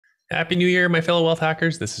Happy New Year, my fellow wealth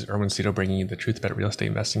hackers. This is Erwin Cito bringing you the Truth About Real Estate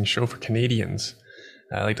Investing show for Canadians.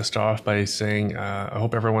 I'd like to start off by saying I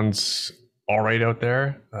hope everyone's all right out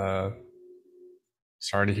there.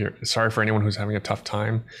 Sorry for anyone who's having a tough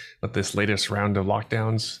time with this latest round of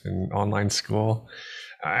lockdowns and online school.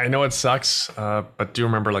 I know it sucks, but do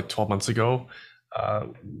remember like 12 months ago, uh,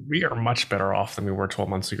 we are much better off than we were 12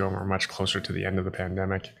 months ago, and we're much closer to the end of the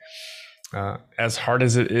pandemic. As hard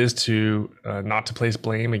as it is to not to place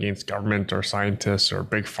blame against government or scientists or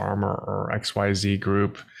big pharma or XYZ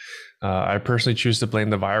group, I personally choose to blame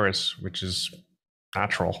the virus, which is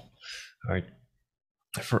natural. Like,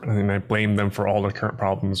 and I blame them for all the current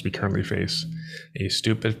problems we currently face. A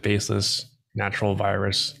stupid, faceless, natural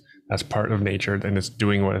virus that's part of nature and it's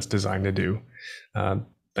doing what it's designed to do.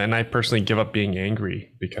 Then I personally give up being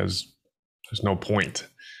angry because there's no point.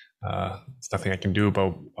 There's nothing I can do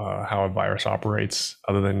about how a virus operates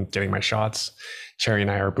other than getting my shots. Cherry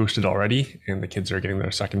and I are boosted already, and the kids are getting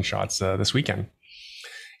their second shots this weekend.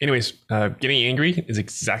 Anyways, getting angry is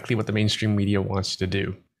exactly what the mainstream media wants you to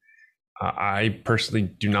do. I personally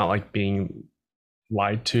do not like being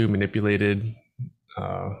lied to, manipulated,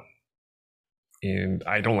 and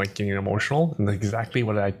I don't like getting emotional. And that's exactly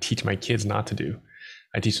what I teach my kids not to do.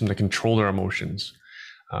 I teach them to control their emotions.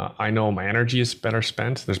 I know my energy is better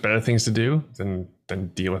spent. There's better things to do than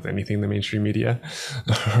deal with anything in the mainstream media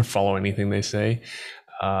or follow anything they say,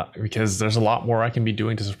 because there's a lot more I can be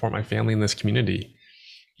doing to support my family in this community.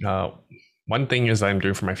 One thing is I'm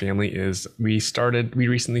doing for my family is we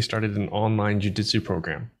recently started an online jiu-jitsu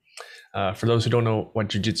program. For those who don't know what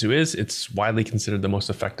jiu-jitsu is, it's widely considered the most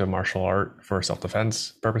effective martial art for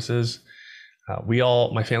self-defense purposes.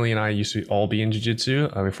 My family and I used to all be in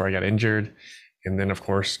jiu-jitsu before I got injured. And then, of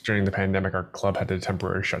course, during the pandemic, our club had to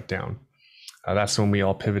temporarily shut down. That's when we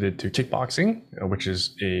all pivoted to kickboxing, which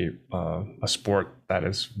is a sport that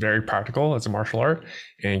is very practical as a martial art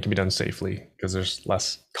and can be done safely because there's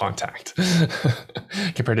less contact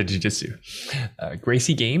compared to jiu-jitsu.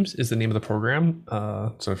 Gracie Games is the name of the program.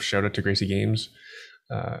 So shout out to Gracie Games.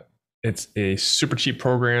 It's a super cheap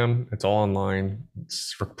program. It's all online.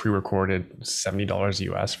 It's pre-recorded, $70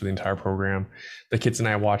 US for the entire program. The kids and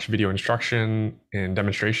I watch video instruction and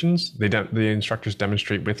demonstrations. The instructors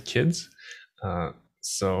demonstrate with kids.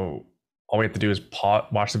 So all we have to do is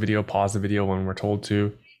watch the video, pause the video when we're told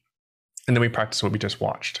to, and then we practice what we just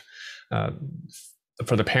watched.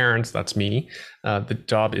 For the parents, that's me. The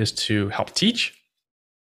job is to help teach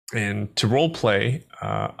and to role play.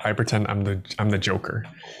 I pretend I'm the Joker.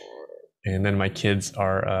 And then my kids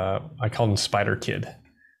are, I call them Spider Kid.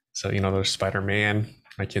 So, there's Spider-Man,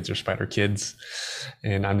 my kids are Spider Kids,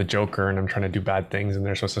 and I'm the Joker and I'm trying to do bad things and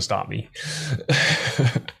they're supposed to stop me.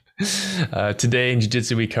 Today in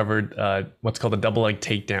Jiu-Jitsu, we covered what's called a double leg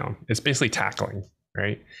takedown. It's basically tackling,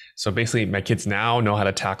 right? So basically my kids now know how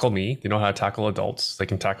to tackle me. They know how to tackle adults. They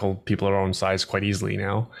can tackle people their own size quite easily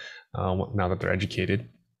now that they're educated.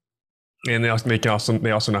 And they also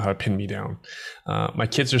know how to pin me down. My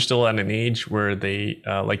kids are still at an age where they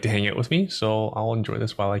like to hang out with me, so I'll enjoy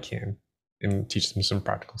this while I can and teach them some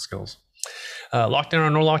practical skills. Lockdown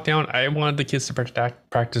or no lockdown, I wanted the kids to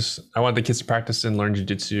practice. I wanted the kids to practice and learn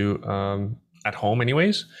jiu-jitsu at home,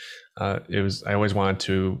 anyways. I always wanted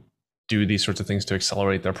to do these sorts of things to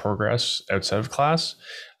accelerate their progress outside of class.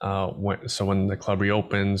 So when the club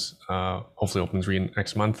reopens, hopefully opens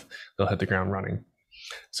next month, they'll hit the ground running.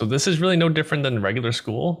 So this is really no different than regular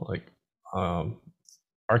school. Like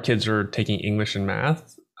our kids are taking English and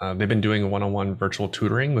math. They've been doing one-on-one virtual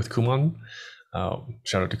tutoring with Kumon.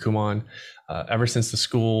 Shout out to Kumon. Ever since the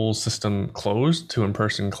school system closed to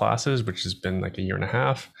in-person classes, which has been like a year and a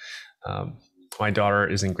half, my daughter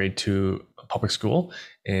is in grade 2 public school,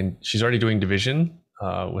 and she's already doing division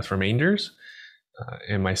with remainders.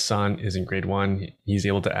 And my son is in grade 1. He's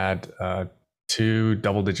able to add 2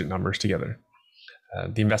 double-digit numbers together.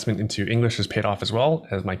 The investment into English has paid off as well,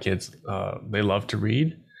 as my kids, they love to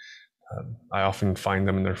read. I often find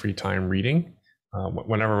them in their free time reading.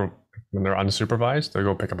 When they're unsupervised, they'll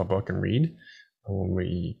go pick up a book and read. When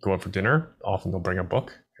we go out for dinner, often they'll bring a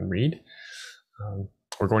book and read.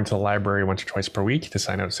 We're going to the library once or twice per week to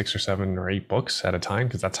sign out 6 or 7 or 8 books at a time,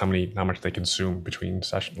 because that's how much they consume between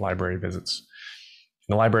library visits.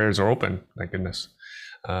 And the libraries are open, thank goodness.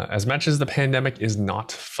 As much as the pandemic is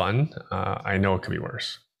not fun, I know it could be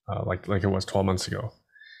worse, like it was 12 months ago.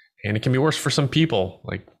 And it can be worse for some people.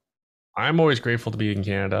 Like, I'm always grateful to be in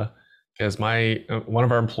Canada, because one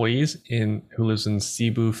of our employees who lives in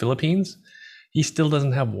Cebu, Philippines, he still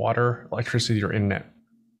doesn't have water, electricity, or internet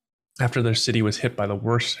after their city was hit by the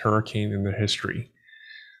worst hurricane in their history.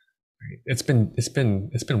 It's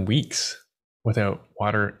been weeks without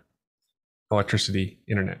water electricity,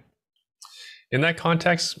 internet. In that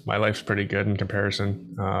context, my life's pretty good in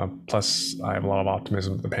comparison. Plus, I have a lot of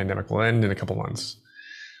optimism that the pandemic will end in a couple months.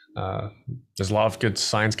 There's a lot of good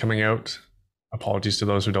science coming out. Apologies to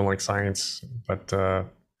those who don't like science, but there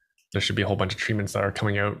should be a whole bunch of treatments that are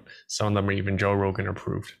coming out. Some of them are even Joe Rogan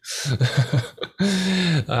approved.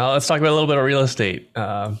 Let's talk about a little bit of real estate.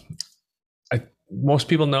 Most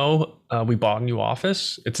people know we bought a new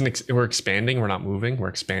office. We're expanding. We're not moving. We're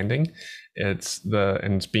expanding. It's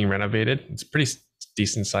being renovated. It's a pretty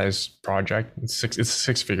decent sized project. It's a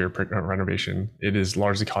six-figure renovation. It is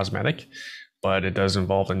largely cosmetic, but it does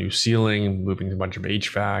involve a new ceiling, moving a bunch of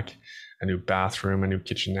HVAC, a new bathroom, a new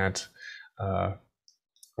kitchenette.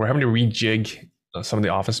 We're having to rejig some of the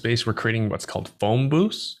office space. We're creating what's called foam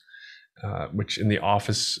booths, which in the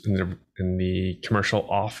commercial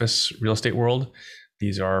office real estate world,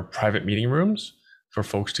 these are private meeting rooms for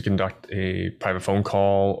folks to conduct a private phone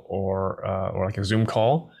call or like a Zoom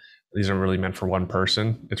call. These are really meant for one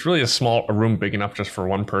person. It's really a room big enough just for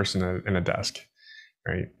one person and a desk,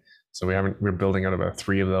 right? So we're building out about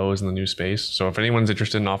 3 of those in the new space. So if anyone's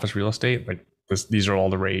interested in office real estate, like these are all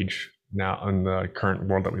the rage now in the current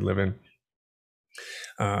world that we live in.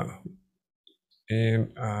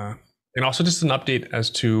 And also just an update as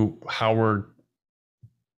to how we're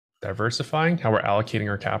diversifying, how we're allocating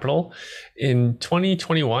our capital. In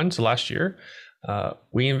 2021, so last year, our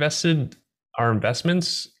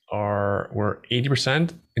investments were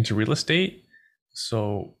 80% into real estate.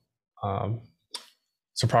 So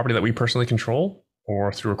it's a property that we personally control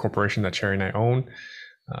or through a corporation that Cherry and I own.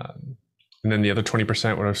 And then the other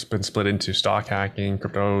 20% would have been split into stock hacking,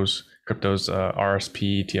 cryptos,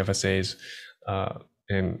 RSP, TFSAs,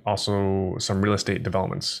 and also some real estate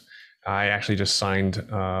developments. I actually just signed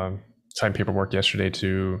paperwork yesterday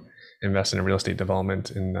to invest in a real estate development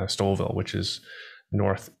in Stouffville, which is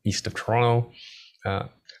northeast of Toronto.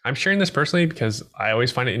 I'm sharing this personally because I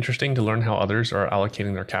always find it interesting to learn how others are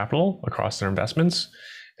allocating their capital across their investments,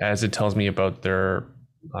 as it tells me about their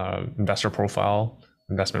investment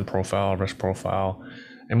profile, risk profile,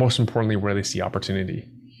 and most importantly, where they see opportunity.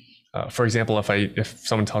 For example, if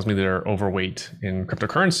someone tells me they're overweight in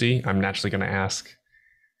cryptocurrency, I'm naturally going to ask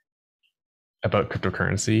about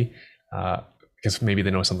cryptocurrency because maybe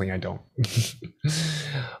they know something I don't.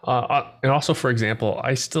 And also, for example,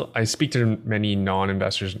 I speak to many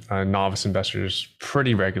novice investors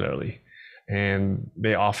pretty regularly, and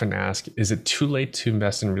they often ask, "Is it too late to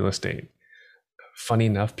invest in real estate?" Funny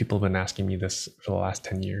enough, people have been asking me this for the last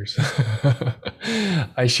 10 years.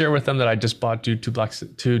 I share with them that I just bought two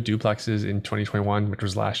duplexes in 2021, which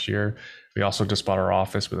was last year. We also just bought our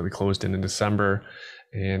office that we closed in December.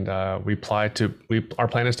 And our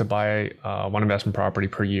plan is to buy one investment property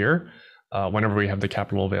per year. Whenever we have the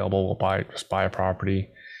capital available, we'll just buy a property.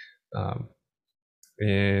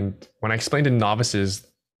 And when I explained to novices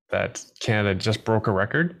that Canada just broke a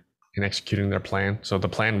record in executing their plan, so the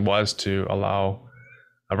plan was to allow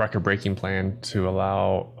a record-breaking plan to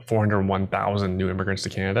allow 401,000 new immigrants to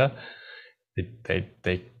Canada.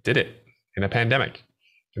 They did it in a pandemic,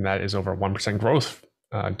 and that is over 1% growth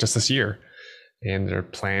just this year. And their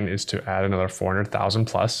plan is to add another 400,000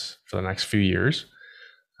 plus for the next few years.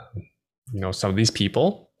 Some of these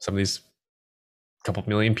couple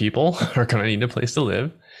million people are going to need a place to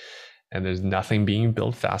live, and there's nothing being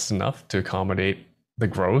built fast enough to accommodate the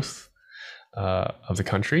growth of the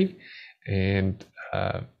country. And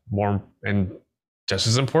just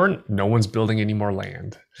as important, no one's building any more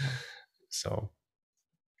land. So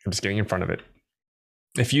I'm just getting in front of it.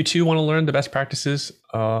 If you too want to learn the best practices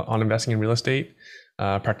on investing in real estate,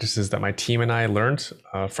 practices that my team and I learned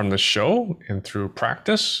from the show and through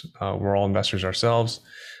practice, we're all investors ourselves.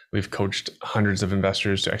 We've coached hundreds of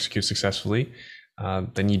investors to execute successfully.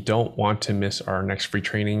 Then you don't want to miss our next free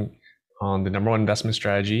training on the #1 investment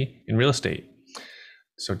strategy in real estate.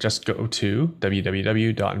 So just go to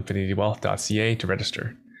www.infinitywealth.ca to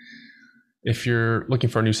register. If you're looking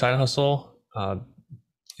for a new side hustle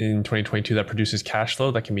in 2022 that produces cash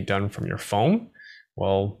flow that can be done from your phone,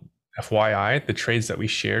 well, FYI, the trades that we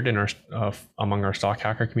shared in among our stock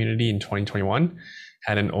hacker community in 2021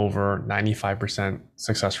 had an over 95%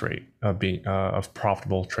 success rate of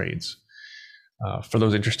profitable trades. For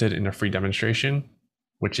those interested in a free demonstration,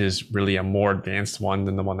 which is really a more advanced one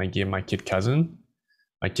than the one I gave my kid cousin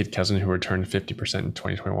who returned 50% in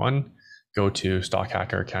 2021, go to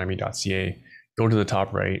stockhackeracademy.ca, go to the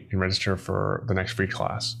top right and register for the next free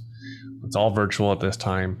class. It's all virtual at this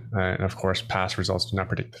time, and of course, past results do not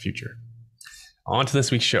predict the future. On to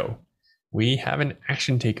this week's show. We have an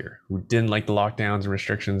action taker who didn't like the lockdowns and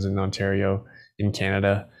restrictions in Ontario, in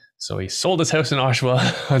Canada, So he sold his house in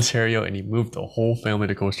Oshawa, Ontario, and he moved the whole family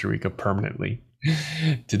to Costa Rica permanently.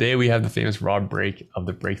 Today, we have the famous Rob Brake of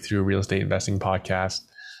the Breakthrough Real Estate Investing Podcast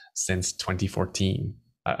since 2014.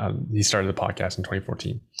 He started the podcast in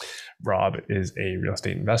 2014. Rob is a real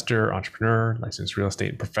estate investor, entrepreneur, licensed real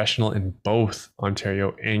estate professional in both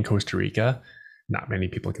Ontario and Costa Rica. Not many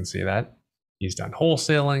people can say that. He's done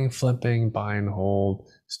wholesaling, flipping, buy and hold,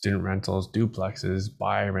 student rentals, duplexes,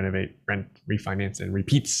 buy, renovate, rent, refinance, and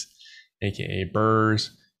repeats, aka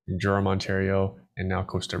BRRRRs in Durham, Ontario, and now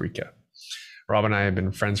Costa Rica. Rob and I have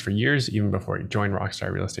been friends for years, even before he joined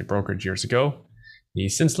Rockstar Real Estate Brokerage years ago.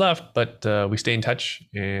 He's since left, but we stay in touch,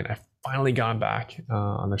 and I've finally gone back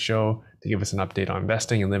on the show to give us an update on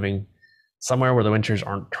investing and living somewhere where the winters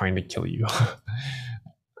aren't trying to kill you.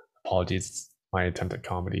 Apologies, my attempt at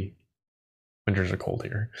comedy. Winters are cold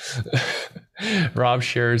here. Rob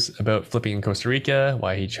shares about flipping in Costa Rica,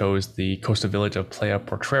 why he chose the coastal village of Playa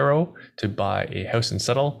Portrero to buy a house and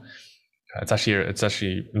settle. It's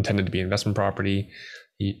actually intended to be an investment property.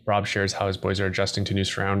 Rob shares how his boys are adjusting to new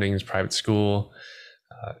surroundings, private school,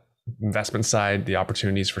 investment side, the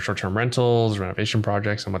opportunities for short-term rentals, renovation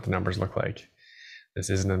projects, and what the numbers look like.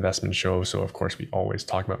 This is an investment show, so of course we always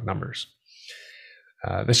talk about numbers.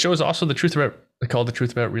 This show is also called The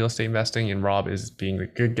Truth About Real Estate Investing, and Rob is being the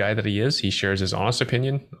good guy that he is. He shares his honest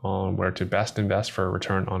opinion on where to best invest for a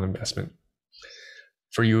return on investment.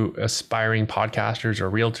 For you aspiring podcasters or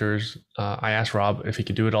realtors, I asked Rob if he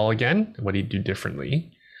could do it all again, what he'd do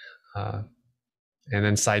differently. And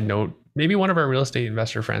then side note, maybe one of our real estate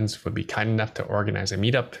investor friends would be kind enough to organize a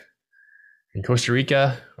meetup in Costa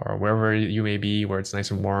Rica or wherever you may be, where it's nice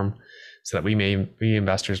and warm, so that we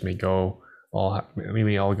investors may all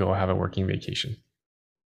go have a working vacation.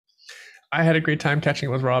 I had a great time catching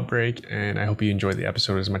up with Rob Brake, and I hope you enjoyed the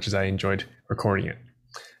episode as much as I enjoyed recording it.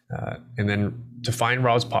 And then to find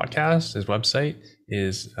Rob's podcast, his website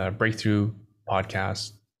is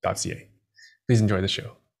breakthroughpodcast.ca. Please enjoy the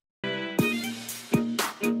show.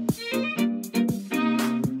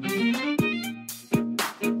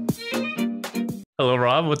 Hello,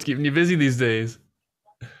 Rob. What's keeping you busy these days?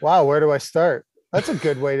 Wow, where do I start? That's a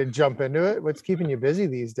good way to jump into it. What's keeping you busy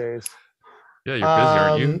these days? Yeah, you're busy,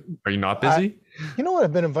 aren't you? Are you not busy? You know what?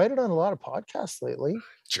 I've been invited on a lot of podcasts lately.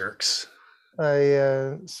 Jerks.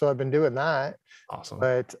 So I've been doing that. Awesome.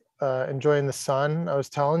 But enjoying the sun. I was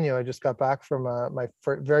telling you, I just got back from my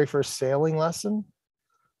very first sailing lesson.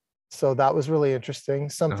 So that was really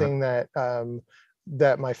interesting. Something that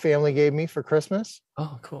my family gave me for Christmas.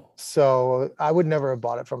 Oh, cool. So I would never have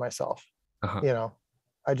bought it for myself. You know,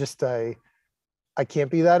 I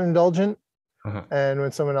can't be that indulgent. And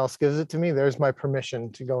when someone else gives it to me, there's my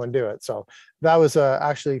permission to go and do it. So that was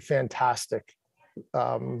actually fantastic.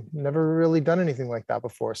 Never really done anything like that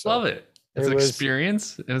before. So love it. It's an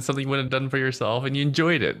experience, and it's something you wouldn't have done for yourself, and you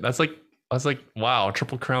enjoyed it. I was like, wow,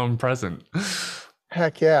 triple crown present.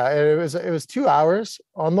 Heck yeah. And it was 2 hours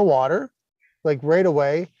on the water, like right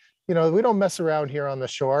away. You know, we don't mess around here on the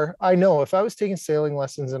shore. I know if I was taking sailing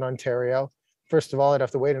lessons in Ontario, first of all, I'd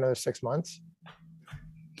have to wait another 6 months.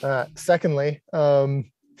 Secondly,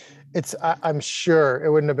 I'm sure it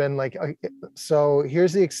wouldn't have been like, so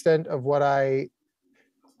here's the extent of what I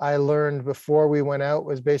learned before we went out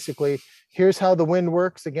was basically, here's how the wind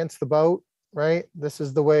works against the boat, right? This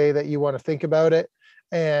is the way that you want to think about it.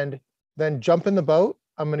 And then jump in the boat.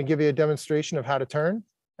 I'm going to give you a demonstration of how to turn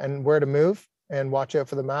and where to move and watch out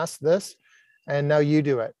for the mast, this. And now you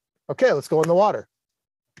do it. Okay, let's go in the water.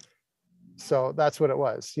 So that's what it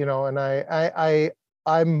was, you know, and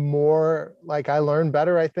I'm more like, I learn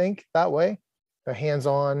better, I think, that way.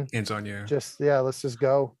 Hands-on, yeah. Let's just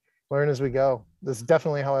go. Learn as we go. This is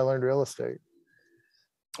definitely how I learned real estate.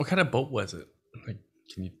 What kind of boat was it? Like,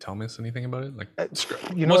 can you tell us anything about it? Like,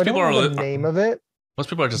 you know, I don't know the name of it. Most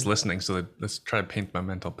people are just listening, so let's try to paint my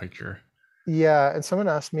mental picture. Yeah, and someone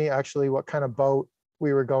asked me actually what kind of boat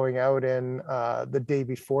we were going out in the day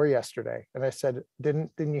before yesterday, and I said, "Didn't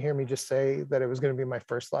you hear me just say that it was going to be my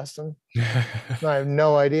first lesson?" No, I have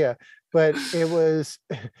no idea, but it was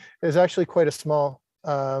actually quite a small.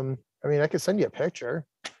 I mean, I could send you a picture.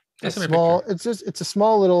 It's a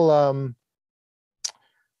small little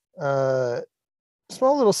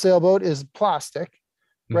sailboat. Is plastic,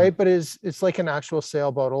 right? But it's like an actual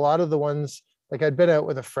sailboat. A lot of the ones, like, I'd been out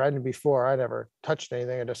with a friend before. I never touched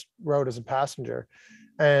anything. I just rode as a passenger,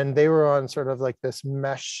 and they were on sort of like this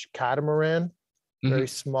mesh catamaran, very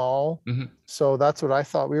small. So that's what I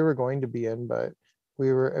thought we were going to be in, but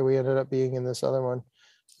we ended up being in this other one.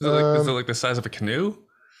 Is it like the size of a canoe?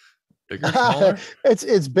 Bigger, smaller?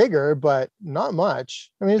 It's bigger, but not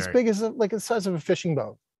much. I mean, it's big as like the size of a fishing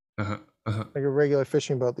boat. Uh-huh. like a regular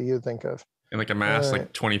fishing boat that you'd think of. And like a All mast, right.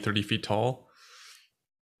 like 20, 30 feet tall.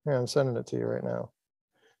 Yeah, I'm sending it to you right now.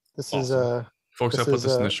 This is Awesome. Folks, I'll this put is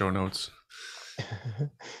this in the show notes.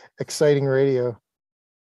 exciting radio.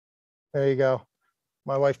 There you go.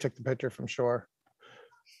 My wife took the picture from shore.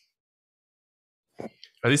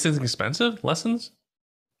 Are these things expensive? Lessons?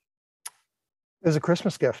 It was a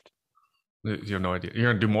Christmas gift. You have no idea.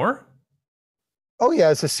 You're gonna do more? Oh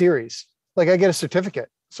yeah, it's a series. Like I get a certificate,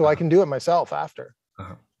 so I Uh-huh. can do it myself after.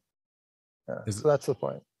 Uh-huh. Yeah, Is so that's the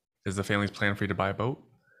point. is the family's plan for you to buy a boat?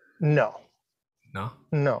 No, No.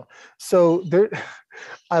 no. So there,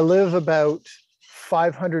 I live about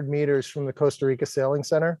 500 meters from the Costa Rica Sailing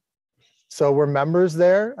Center. So we're members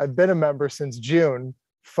there. I've been a member since June.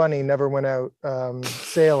 Funny, never went out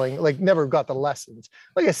sailing, like never got the lessons.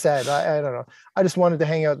 Like I said, I don't know. I just wanted to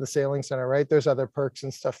hang out at the sailing center, right? There's other perks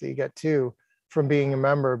and stuff that you get too from being a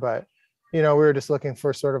member, but we were just looking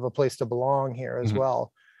for sort of a place to belong here as Mhm.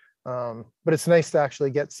 well. But it's nice to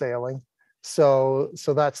actually get sailing. So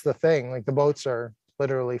that's the thing. Like the boats are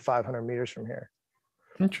literally 500 meters from here.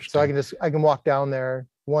 So Interesting. I can walk down there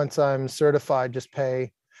once I'm certified, just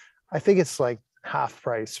pay. I think it's like half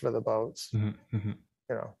price for the boats, Mhm, mhm.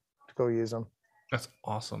 to go use them. That's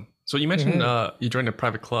awesome. So you mentioned Hmm. you joined a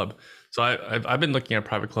private club. So I've been looking at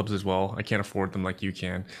private clubs as well. I can't afford them like you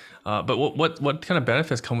can. But what kind of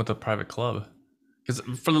benefits come with a private club? Because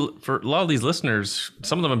for a lot of these listeners,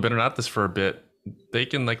 some of them have been at this for a bit. They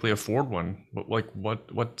can likely afford one. But like what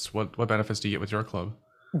benefits do you get with your club?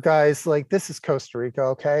 Guys, like this is Costa Rica,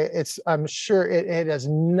 okay? I'm sure it has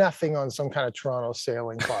nothing on some kind of Toronto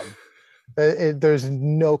sailing club. There's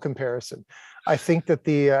no comparison. I think that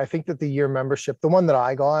the year membership, the one that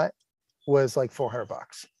I got, was like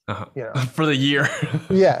 $400. Uh-huh. For the year.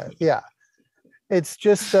 Yeah, yeah. It's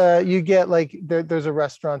just you get like there's a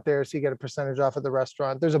restaurant there, so you get a percentage off at the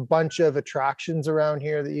restaurant. There's a bunch of attractions around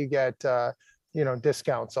here that you get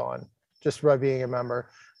discounts on just by being a member.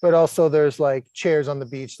 But also there's like chairs on the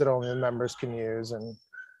beach that only the members can use, and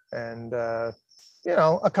a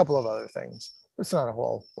couple of other things. It's not a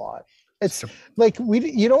whole lot. It's like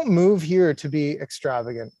you don't move here to be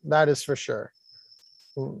extravagant. That is for sure.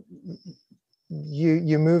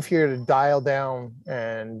 You move here to dial down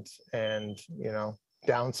and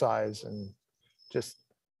downsize and just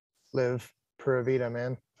live pura vida,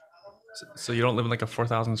 man. So you don't live in like a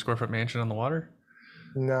 4,000 square foot mansion on the water?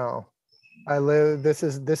 No, I live. This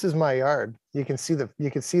is my yard. You can see the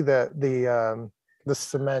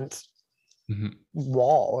cement Hmm.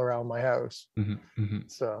 wall around my house. Hmm. Hmm.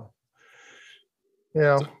 So you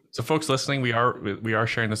know, So folks listening, we are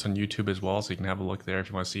sharing this on YouTube as well, so you can have a look there if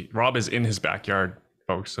you want to see. Rob is in his backyard,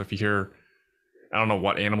 folks. So if you hear, I don't know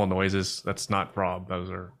what animal noises, that's not Rob. Those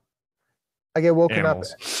are I get woken up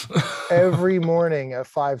animals. every morning at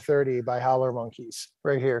 5:30 by howler monkeys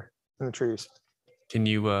right here in the trees. Can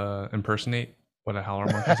you impersonate what a howler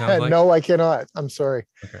monkey sounds like? No, I cannot. I'm sorry.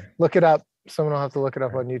 Okay, Look it up. Someone will have to look it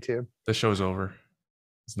up on YouTube. the show's over.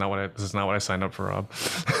 This is not what I signed up for, Rob.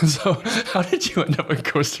 So how did you end up in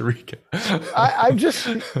Costa Rica? I'm just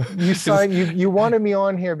you wanted me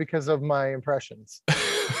on here because of my impressions.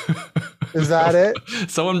 Is that it?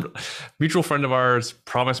 Someone, mutual friend of ours,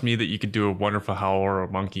 promised me that you could do a wonderful howler or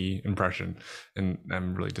a monkey impression, and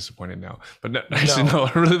I'm really disappointed now. But no, actually, no.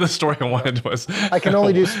 Really, the story I wanted was I can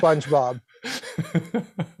only do SpongeBob.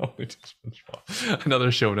 Only do SpongeBob.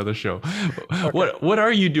 Another show. Okay. What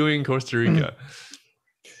are you doing in Costa Rica?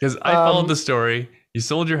 Because I followed the story. You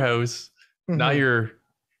sold your house. Now you're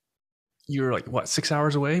like what, 6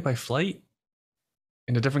 hours away by flight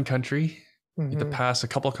in a different country. You have to pass a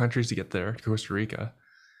couple of countries to get there to Costa Rica.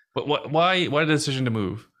 But why the decision to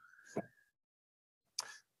move?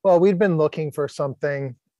 Well, we'd been looking for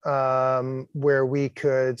something where we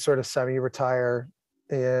could sort of semi-retire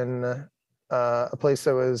in a place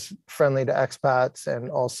that was friendly to expats and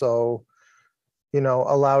also,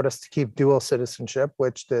 allowed us to keep dual citizenship,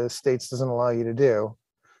 which the States doesn't allow you to do.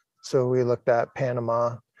 So we looked at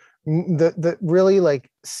Panama. The really,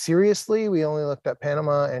 like, seriously, we only looked at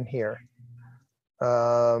Panama and here.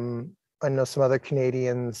 I know some other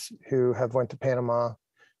Canadians who have went to Panama,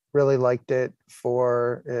 really liked it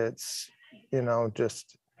for its,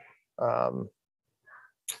 just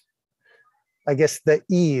I guess the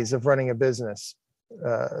ease of running a business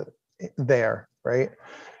there, right?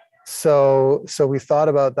 So we thought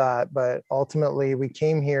about that, but ultimately we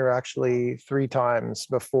came here actually 3 times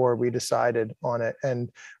before we decided on it,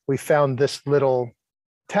 and we found this little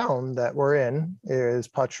town that we're in is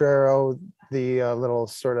Potrero, the little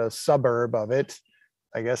sort of suburb of it,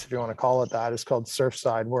 I guess if you want to call it that. It's called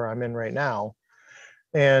Surfside, where I'm in right now.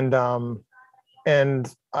 And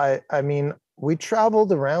And I mean, we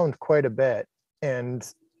traveled around quite a bit. And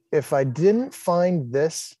if I didn't find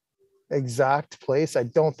this exact place, I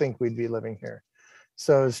don't think we'd be living here.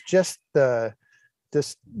 So it's just the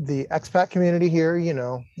expat community here,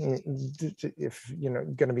 if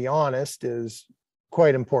going to be honest, is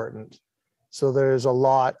quite important. So there's a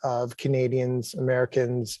lot of Canadians,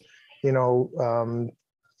 Americans, you know,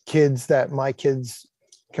 kids that my kids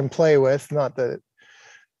can play with. Not that,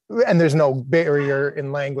 and there's no barrier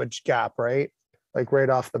in language gap, right? Like right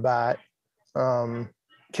off the bat. Um,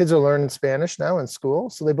 Kids are learning Spanish now in school.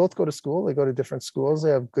 So they both go to school. They go to different schools.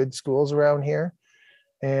 They have good schools around here.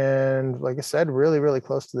 And like I said, really, really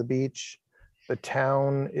close to the beach. The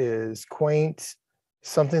town is quaint,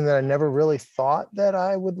 something that I never really thought that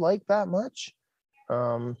I would like that much.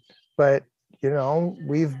 But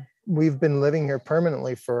we've been living here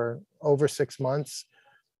permanently for over 6 months.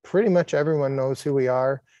 Pretty much everyone knows who we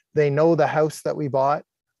are. They know the house that we bought.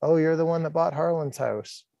 Oh, you're the one that bought Harlan's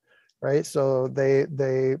house, right? So it's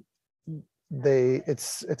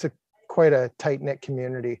a quite a tight knit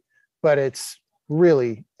community, but it's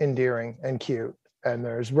really endearing and cute. And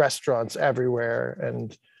there's restaurants everywhere,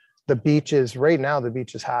 and the beaches right now. The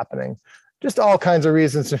beach is happening, just all kinds of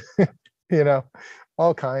reasons, you know,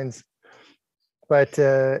 all kinds. But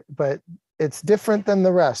it's different than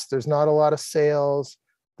the rest. There's not a lot of sales.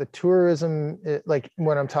 The tourism, like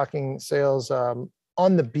when I'm talking sales,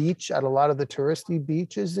 on the beach at a lot of the touristy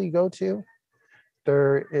beaches that you go to,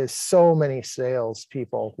 there is so many sales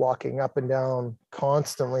people walking up and down,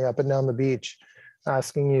 constantly up and down the beach,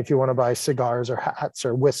 asking you if you want to buy cigars or hats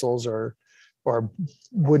or whistles or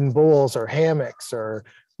wooden bowls or hammocks or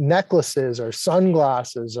necklaces or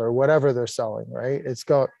sunglasses or whatever they're selling, right? It's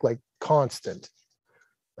got like constant.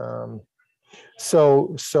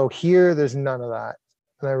 So here there's none of that.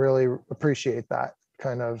 And I really appreciate that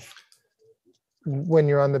kind of, when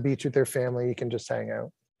you're on the beach with your family, you can just hang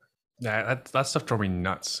out. Yeah, that stuff drove me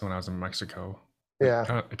nuts when I was in Mexico.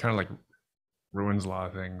 Yeah, It kind of like ruins a lot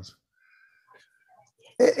of things.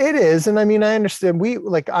 it is. And I mean, I understand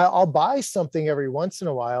I'll buy something every once in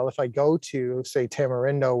a while if I go to, say,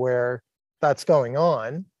 Tamarindo, where that's going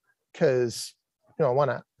on, because I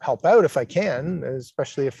want to help out if I can,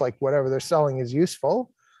 especially if like whatever they're selling is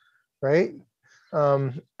useful, right?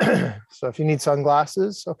 So if you need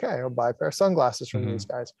sunglasses, okay, I'll buy a pair of sunglasses from these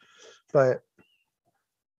guys. But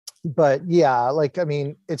yeah, like, I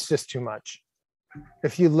mean, it's just too much.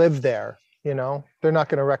 If you live there, they're not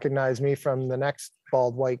going to recognize me from the next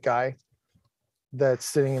bald white guy that's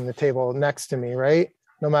sitting in the table next to me, right?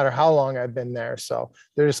 No matter how long I've been there. So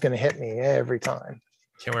they're just going to hit me every time.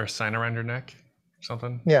 Can't wear a sign around your neck or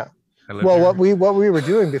something? Yeah. Well, here. what we were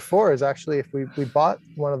doing before is actually, if we bought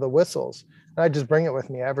one of the whistles, and I'd just bring it with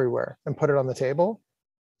me everywhere and put it on the table.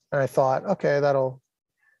 And I thought, okay, that'll,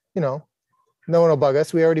 no one will bug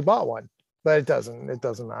us. We already bought one, but it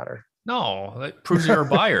doesn't matter. No, that proves you're a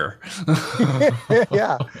buyer.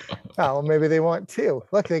 Yeah. Well, maybe they want two.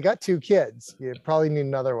 Look, they got 2 kids. You probably need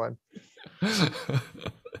another one.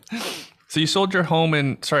 So you sold your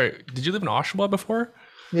home sorry, did you live in Oshawa before?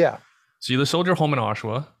 Yeah. So you sold your home in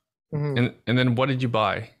Oshawa. And then what did you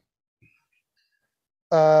buy?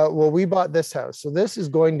 Well, we bought this house. So this is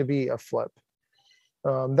going to be a flip.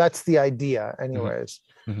 That's the idea anyways.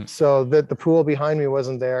 So that the pool behind me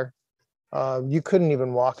wasn't there. You couldn't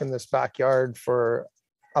even walk in this backyard for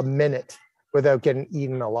a minute without getting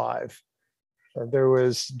eaten alive. There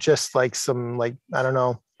was just like some, like, I don't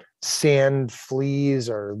know, sand fleas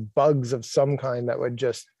or bugs of some kind that would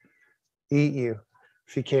just eat you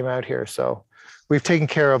if you came out here. So we've taken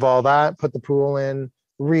care of all that, put the pool in,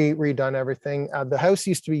 redone everything. The house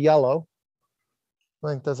used to be yellow. I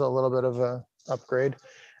think that's a little bit of a upgrade.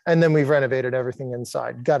 And then we've renovated everything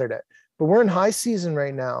inside, gutted it. But we're in high season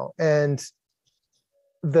right now, and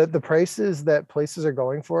the prices that places are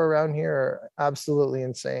going for around here are absolutely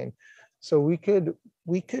insane. So we could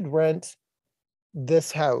rent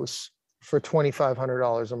this house for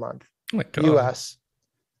 $2,500 a month. Oh my God. US.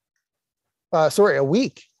 Sorry, a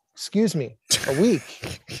week. Excuse me, a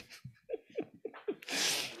week.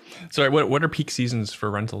 Sorry, what are peak seasons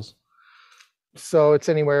for rentals? So it's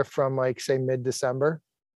anywhere from like, say, mid-December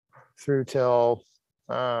through till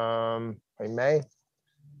like May.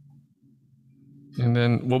 And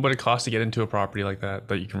then what would it cost to get into a property like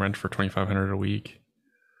that you can rent for $2,500 a week?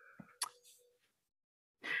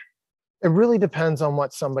 It really depends on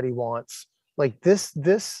what somebody wants. Like this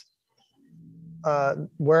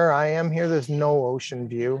where I am here, there's no ocean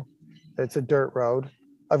view. It's a dirt road.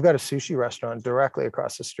 I've got a sushi restaurant directly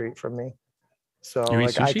across the street from me. So you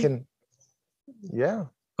like, I can, yeah.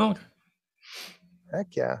 Oh, okay.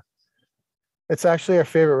 Heck yeah. It's actually our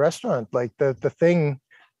favorite restaurant. Like the thing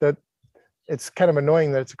that it's kind of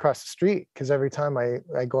annoying that it's across the street because every time I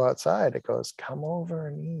go outside, it goes, come over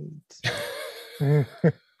and eat. You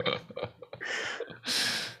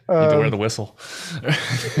need to wear the whistle.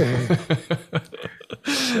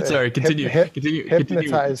 Sorry, continue.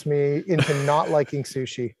 Hypnotize me into not liking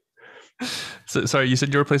sushi. So, sorry, you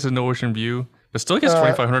said your place has no ocean view, but still gets Uh,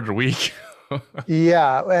 2,500 a week.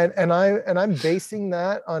 yeah, and I'm basing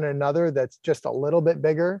that on another that's just a little bit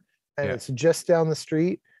bigger, and Yeah. it's just down the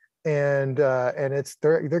street, and it's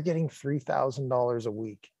they're getting $3,000 a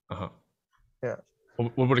week. Uh-huh. Yeah.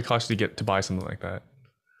 What would it cost you to get to buy something like that?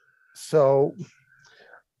 So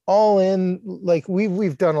all in, like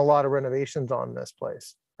we've done a lot of renovations on this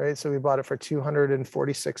place, right? So we bought it for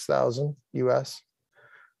 246,000 US.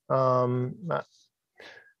 Um,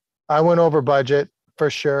 I went over budget for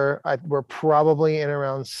sure. We're probably in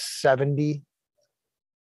around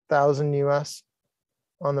 70,000 US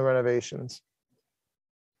on the renovations.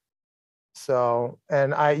 So,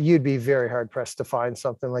 and you'd be very hard pressed to find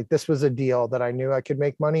something like this. Was a deal that I knew I could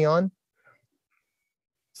make money on.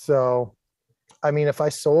 So, I mean, if I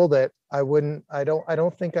sold it, I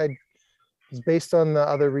don't think based on the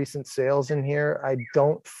other recent sales in here, I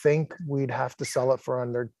don't think we'd have to sell it for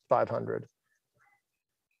under 500.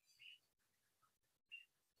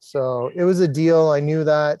 So it was a deal. I knew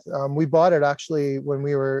that. We bought it actually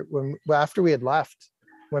after we had left,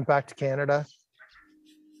 went back to Canada.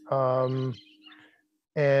 And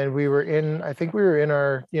I think we were in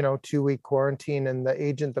our, 2-week quarantine, and the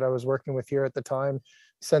agent that I was working with here at the time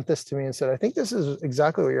sent this to me and said, I think this is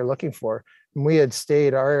exactly what you're looking for. And we had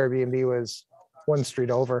stayed, our Airbnb was one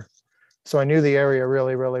street over. So I knew the area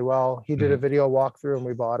really, really well. He did a video walkthrough and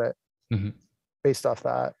we bought it based off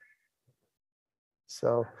that.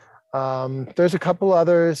 So there's a couple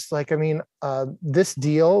others, like, I mean, this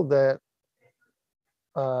deal that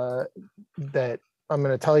I'm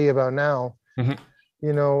going to tell you about now,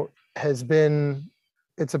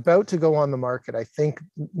 it's about to go on the market. I think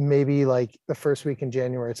maybe like the first week in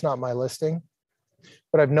January. It's not my listing,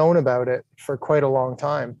 but I've known about it for quite a long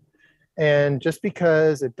time. And just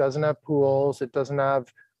because it doesn't have pools, it doesn't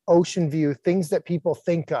have ocean view, things that people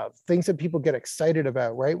think of, things that people get excited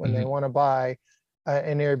about, right? When they want to buy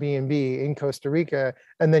an Airbnb in Costa Rica,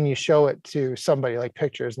 and then you show it to somebody, like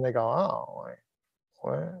pictures, and they go, oh,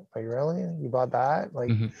 what? Like, really? You bought that?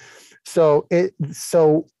 Like, so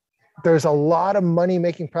there's a lot of money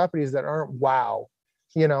making properties that aren't wow,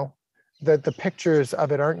 that the pictures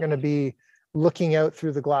of it aren't going to be looking out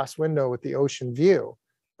through the glass window with the ocean view.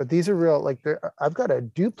 But these are real, like I've got a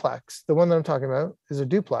duplex. The one that I'm talking about is a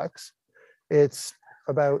duplex. It's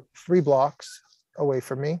about 3 blocks away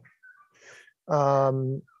from me.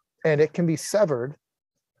 And it can be severed.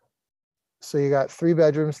 So you got 3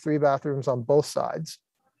 bedrooms, 3 bathrooms on both sides.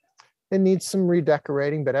 It needs some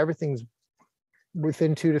redecorating, but everything's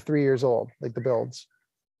within 2 to 3 years old, like the builds.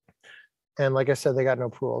 And like I said, they got no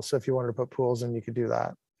pools. So if you wanted to put pools in, you could do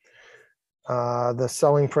that. The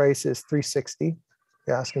selling price is 360.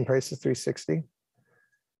 The asking price is 360.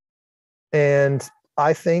 And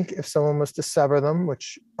I think if someone was to sever them,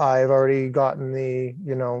 which I've already gotten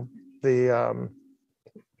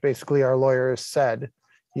basically our lawyer has said,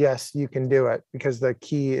 yes, you can do it, because the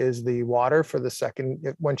key is the water for the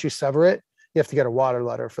second. Once you sever it, you have to get a water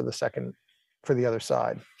letter for the other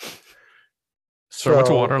side. So what's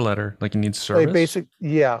a water letter? Like, you need service?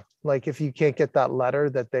 Like if you can't get that letter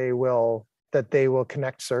that they will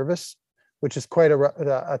connect service, which is quite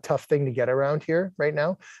a tough thing to get around here right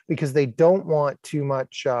now, because they don't want too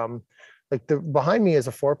much. Like behind me is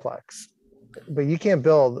a 4-plex, but you can't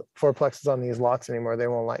build 4-plexes on these lots anymore. They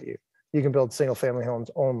won't let you. You can build single family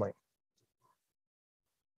homes only.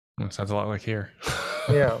 That sounds a lot like here.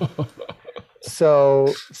 Yeah. But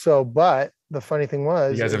the funny thing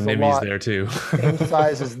was, you guys have NIMBYs there too. Same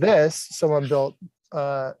size as this. Someone built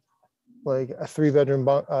like a 3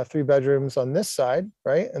 bedrooms on this side,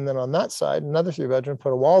 right? And then on that side, another 3 bedroom,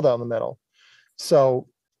 put a wall down the middle. So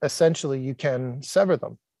essentially you can sever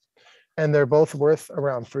them, and they're both worth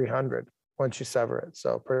around 300 once you sever it.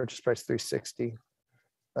 So purchase price 360,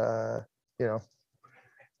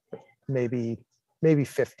 maybe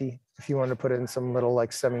 50 if you want to put in some little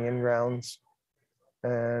like semi-in-grounds,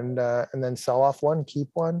 and then sell off one, keep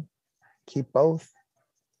both,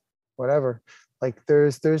 whatever. Like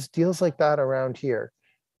there's deals like that around here,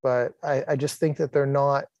 but I just think that they're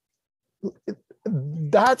not.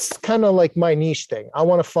 That's kind of like my niche thing. I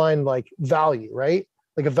want to find like value, right?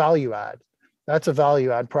 Like a value add. That's a value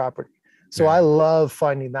add property. So I love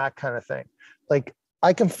finding that kind of thing. Like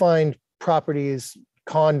I can find properties,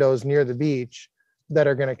 condos near the beach that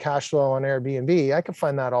are going to cash flow on Airbnb, I can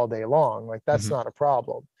find that all day long. Like that's Mhm. not a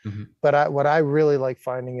problem. Mhm. But what I really like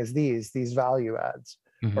finding is these value adds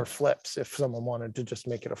or Mhm. flips. If someone wanted to just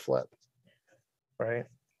make it a flip, right?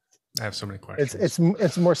 I have so many It's questions. it's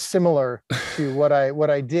it's more similar to what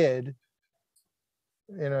I did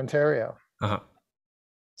in Ontario. Uh-huh.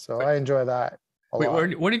 So Wait, I enjoy that a wait,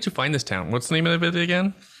 lot. where did you find this town? What's the name of it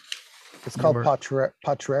again? It's You called were, how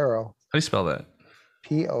Potrero. do you spell that?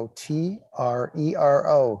 Potrero.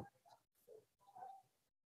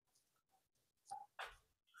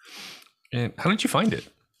 And how did you find it?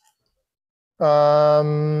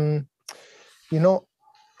 Um, you know,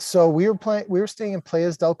 so we were staying in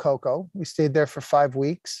Playas del Coco. We stayed there for 5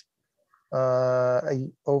 weeks, a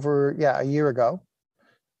year ago.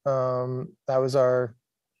 That was our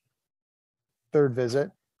third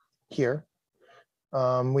visit here.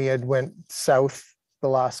 We had went south the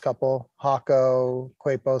last couple, Jaco,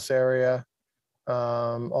 Quepos area,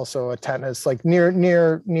 also Atenas, like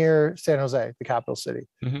near San Jose, the capital city.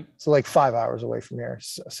 Mhm. So like 5 hours away from here,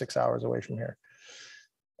 6 hours away from here.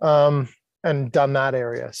 And done that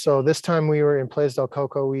area. So this time we were in Playas del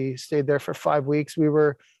Coco. We stayed there for 5 weeks. We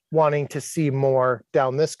were wanting to see more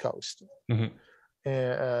down this coast, Mhm.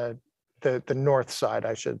 the north side,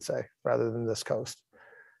 I should say, rather than this coast.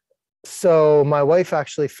 So my wife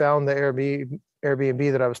actually found the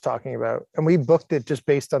Airbnb that I was talking about, and we booked it just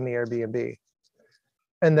based on the Airbnb,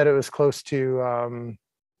 and that it was close to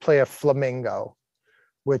Playa Flamingo,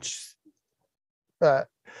 which I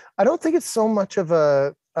don't think it's so much of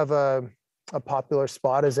a popular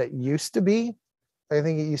spot as it used to be. I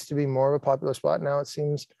think it used to be more of a popular spot. Now it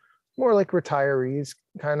seems more like retirees,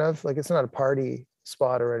 kind of like it's not a party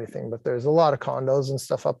spot or anything, but there's a lot of condos and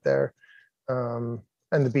stuff up there.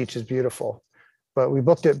 And the beach is beautiful. But we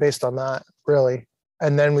booked it based on that, really.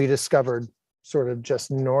 And then we discovered sort of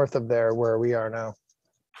just north of there where we are now.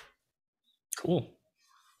 Cool.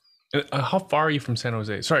 How far are you from San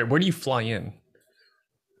Jose? Sorry, where do you fly in?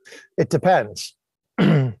 It depends.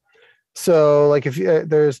 So like if you,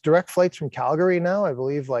 there's direct flights from Calgary now, I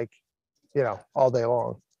believe, like, all day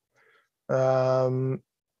long.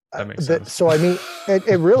 That makes sense. So I mean,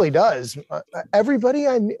 it really does. Everybody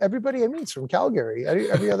I meet is from Calgary.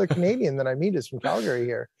 Every other Canadian that I meet is from Calgary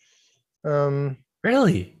here.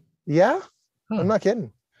 Really? Yeah, Huh. I'm not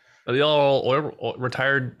kidding. Are they all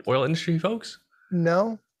retired oil industry folks?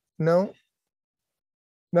 No, no,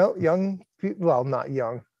 no. Young people, well, not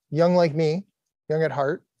young, young like me, young at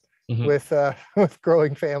heart, Mhm. with with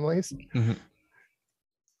growing families. Mhm.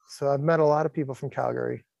 So I've met a lot of people from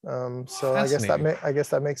Calgary. So Fascinating. I guess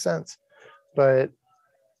that makes sense. But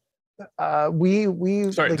we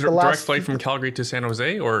Sorry, like the direct last flight from Calgary to San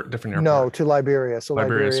Jose or different no, airport? to Liberia. So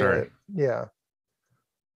Liberia, sorry. Yeah,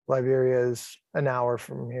 Liberia is an hour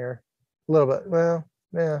from here. A little bit, well,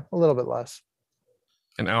 yeah, a little bit less.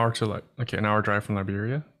 An hour to okay, an hour drive from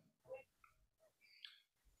Liberia.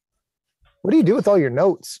 What do you do with all your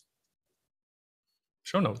notes?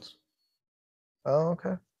 Show notes. Oh,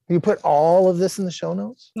 okay. You put all of this in the show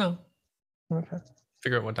notes? No. Okay.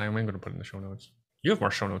 Figure out what time I'm going to put in the show notes. You have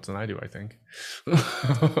more show notes than I do, I think.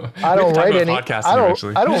 I don't write any. Podcasting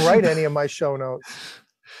eventually. I don't write any of my show notes.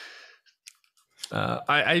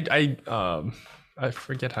 I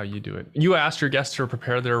forget how you do it. You ask your guests to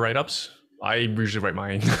prepare their write-ups. I usually write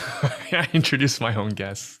mine. I introduce my own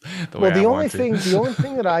guests the way The I only want to. the only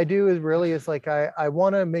thing that I do is like I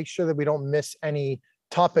want to make sure that we don't miss any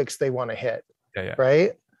topics they want to hit. Yeah.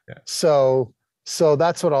 Right. Yeah. So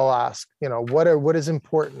that's what I'll ask. What is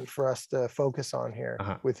important for us to focus on here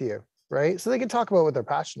with you, right? So they can talk about what they're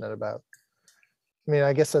passionate about. I mean,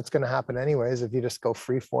 I guess that's going to happen anyways if you just go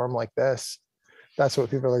free form like this. That's what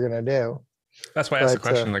people are going to do. That's why I asked the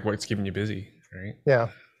question, like, what's keeping you busy, right? Yeah.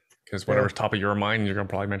 Because whatever's top of your mind, you're gonna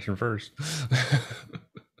probably mention first.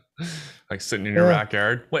 Like sitting in your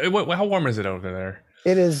backyard. How warm is it over there?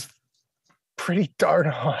 It is pretty darn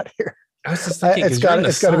hot here. I was just thinking, it's got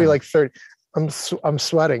to be like 30. I'm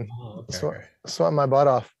sweating. Oh, okay. Sweating my butt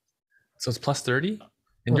off. So it's plus 30,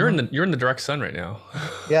 and you're in the direct sun right now.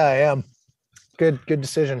 Yeah, I am. Good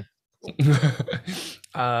decision.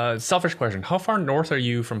 Selfish question: how far north are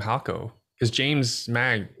you from Halco? Because James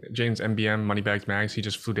MBM Moneybags Mags, he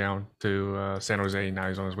just flew down to San Jose. Now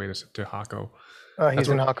he's on his way to Halco. He's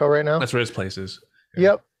in Halco right now. That's where his place is.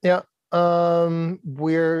 Yeah. Yep.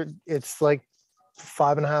 It's like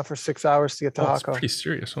 5.5 or 6 hours to get to Halco. It's pretty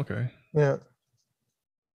serious. Okay. Yeah.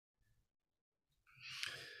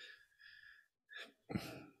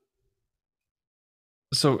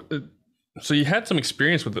 So you had some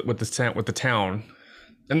experience with the town.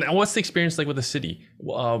 And what's the experience like with the city?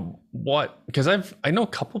 What? Because I know a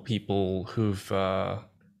couple people who are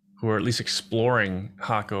at least exploring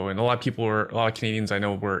Hako, and a lot of Canadians I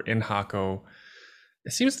know were in Hako.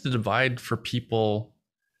 It seems the divide for people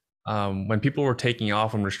when people were taking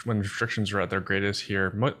off when restrictions were at their greatest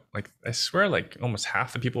here. Like I swear, like almost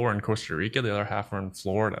half the people were in Costa Rica, the other half were in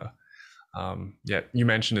Florida. Yet you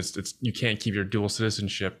mentioned it's you can't keep your dual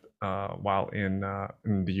citizenship while in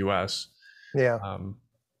the U.S. Yeah. Um,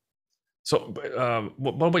 So,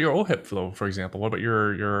 what about your OHIP flow, for example? What about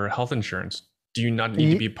your health insurance? Do you not need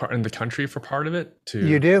to You, be part in the country for part of it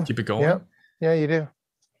you to do. keep it Yeah. going? Yeah, you do.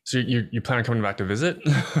 So you plan on coming back to visit,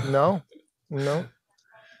 No, no.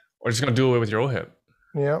 or just gonna do away with your OHIP?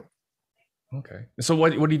 Yeah. Okay. So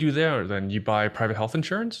what do you do there then? You buy private health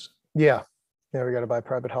insurance Yeah. Yeah. We got to buy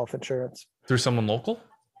private health insurance. through someone local?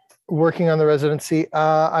 Working on the residency.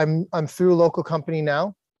 I'm through a local company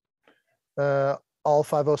now. All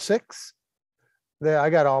 506. I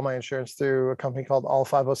got all my insurance through a company called All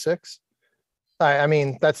 506. I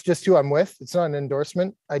mean, that's just who I'm with. It's not an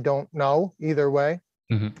endorsement. I don't know either way.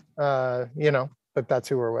 Mm-hmm. But that's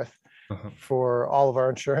who we're with Uh-huh. for all of our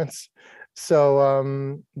insurance.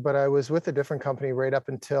 So, but I was with a different company right up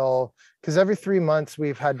until, because every 3 months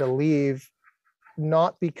we've had to leave,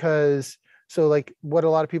 not because, so like what a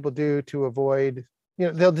lot of people do to avoid,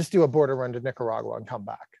 they'll just do a border run to Nicaragua and come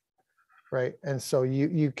back. Right. And so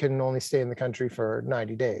you can only stay in the country for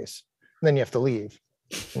 90 days. Then you have to leave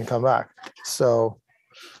and come back. So,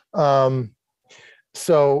 with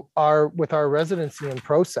our residency and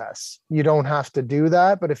process, you don't have to do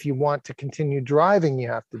that. But if you want to continue driving, you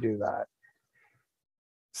have to do that.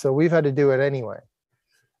 So we've had to do it anyway.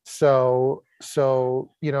 So,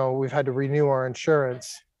 we've had to renew our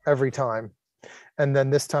insurance every time. And then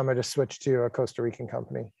this time I just switched to a Costa Rican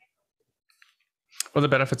company. What are the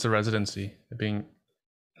benefits of residency being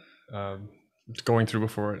going through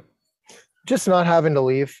before it? Just not having to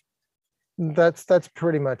leave. That's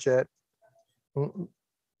pretty much it.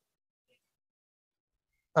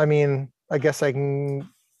 I mean, I guess I've been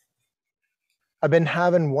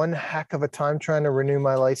having one heck of a time trying to renew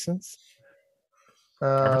my license.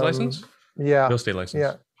 Driver's license? Yeah. Real estate license?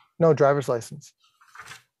 Yeah. No, driver's license.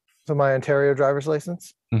 So my Ontario driver's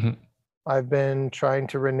license. Mm-hmm. I've been trying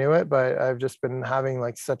to renew it, but I've just been having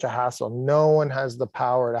like such a hassle. No one has the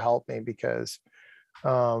power to help me because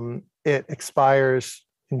it expires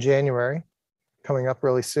in January, coming up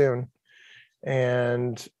really soon.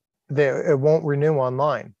 And it won't renew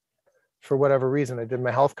online for whatever reason. I did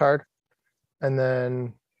my health card and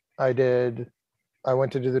then I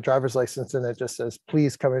went to do the driver's license and it just says,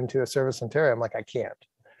 please come into a Service Ontario. I'm like, I can't.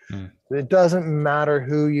 It doesn't matter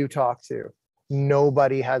who you talk to.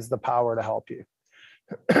 Nobody has the power to help you.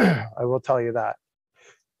 I will tell you that.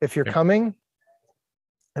 If you're coming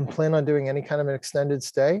and plan on doing any kind of an extended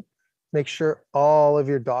stay, make sure all of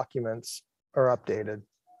your documents are updated.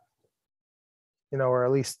 Or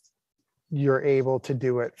at least you're able to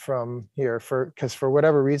do it from here because for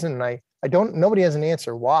whatever reason, and nobody has an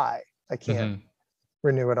answer why I can't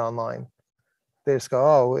renew it online. They just go,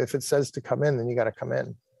 oh, if it says to come in, then you got to come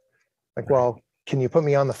in. Like, well, can you put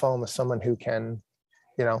me on the phone with someone who can,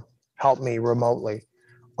 help me remotely?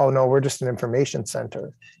 Oh no, we're just an information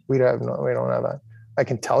center. We don't have that. I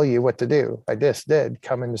can tell you what to do. I just did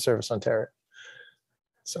come into Service Ontario.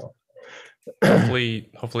 So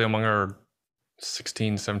hopefully among our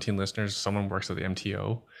 16, 17 listeners, someone works at the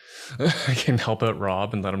MTO. I can help out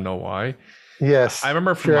Rob and let him know why. Yes. I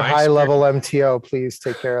remember from your high level MTO, please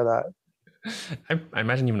take care of that. I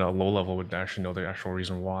imagine even a low level would actually know the actual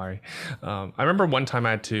reason why. I remember one time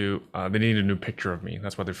I had to, they needed a new picture of me.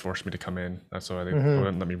 That's why they forced me to come in. That's why they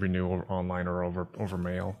wouldn't let me renew online or over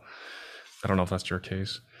mail. I don't know if that's your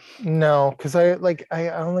case. No, because I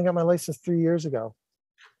only got my license 3 years ago.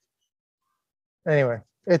 Anyway,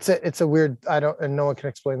 it's a weird, and no one can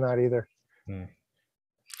explain that either.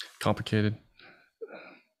 Complicated.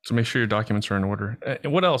 So make sure your documents are in order.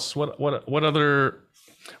 And what else? What were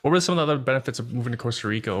some of the other benefits of moving to Costa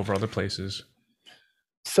Rica over other places?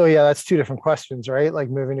 So yeah, that's two different questions, right? Like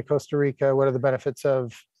moving to Costa Rica, what are the benefits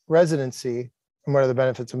of residency and what are the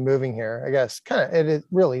benefits of moving here? I guess it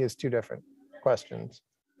really is two different questions,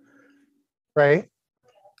 right?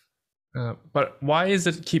 But why is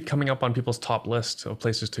it keep coming up on people's top list of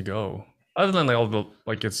places to go? Other than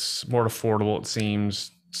it's more affordable, it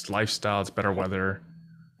seems, it's lifestyle, it's better weather.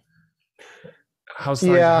 How's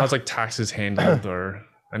taxes handled or?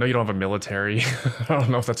 I know you don't have a military. I don't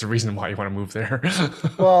know if that's a reason why you want to move there.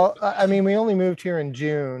 Well, I mean, we only moved here in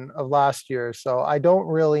June of last year, so I don't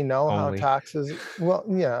really know how Only. taxes, well,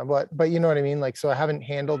 yeah, but you know what I mean? Like, so I haven't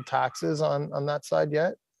handled taxes on that side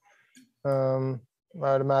yet. Um,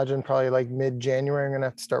 I would imagine probably like mid-January, I'm gonna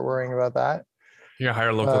have to start worrying about that. You're gonna hire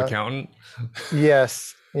a local Uh, accountant.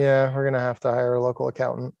 yes, yeah, we're gonna have to hire a local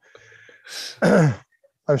accountant.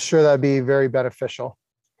 I'm sure that'd be very beneficial.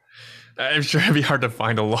 I'm sure it'd be hard to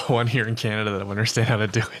find a low one here in Canada that would understand how to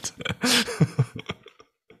do it.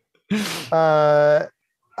 Uh,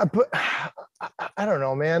 but I don't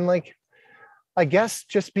know, man. Like, I guess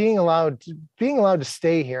just being allowed to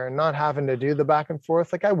stay here and not having to do the back and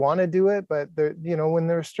forth. Like, I want to do it, but when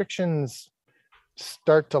the restrictions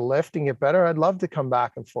start to lift and get better, I'd love to come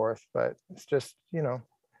back and forth. But it's just,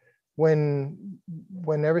 when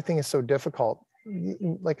everything is so difficult,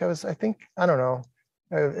 like I think, I don't know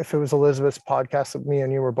if it was Elizabeth's podcast that me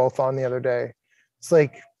and you were both on the other day. It's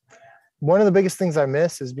like one of the biggest things I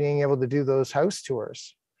miss is being able to do those house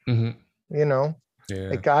tours. Mhm. You know, Yeah.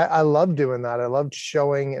 like I love doing that. I loved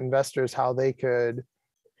showing investors how they could,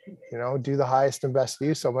 do the highest and best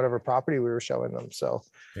use on whatever property we were showing them. So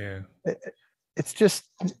Yeah. it, it's just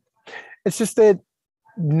that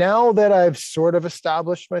now that I've sort of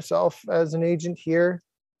established myself as an agent here,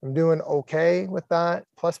 I'm doing okay with that.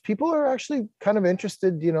 Plus, people are actually kind of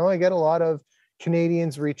interested. I get a lot of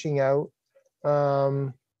Canadians reaching out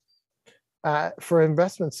um, for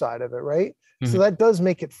investment side of it, right? So Mhm. that does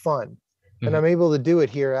make it fun. And Mhm. I'm able to do it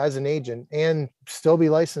here as an agent and still be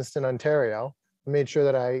licensed in Ontario. I made sure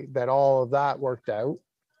that all of that worked out.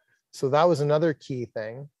 So that was another key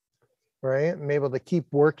thing, right? I'm able to keep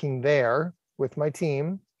working there with my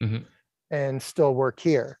team Mhm. and still work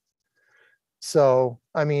here. So,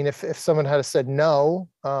 I mean, if someone had said no,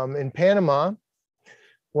 in Panama,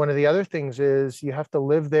 one of the other things is you have to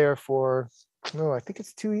live there for, no, I think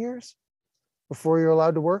it's 2 years before you're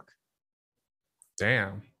allowed to work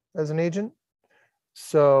Damn. as an agent.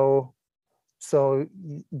 So, so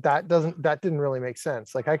that didn't really make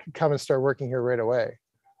sense. Like I could come and start working here right away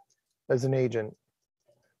as an agent.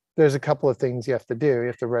 There's a couple of things you have to do. You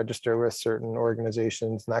have to register with certain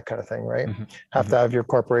organizations and that kind of thing, right? Mhm. Have to Mhm. have your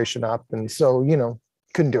corporation up. And so,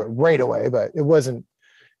 couldn't do it right away, but it wasn't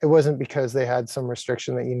because they had some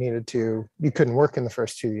restriction that you couldn't work in the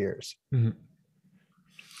first 2 years. Mhm.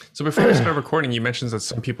 So before we started recording, you mentioned that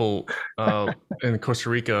some people in Costa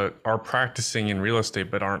Rica are practicing in real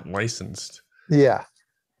estate but aren't licensed. Yeah.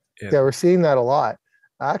 Yeah. Yeah. We're seeing that a lot.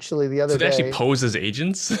 Actually, the So other they actually day, pose as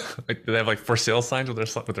agents. Like, do they have like for sale signs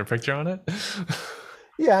with their picture on it?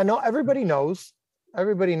 yeah, no, everybody knows.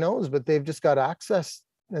 Everybody knows, but they've just got access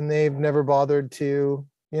and they've never bothered to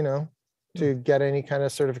get any kind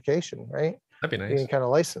of certification, right? That'd be Any nice. kind of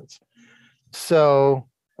license. So,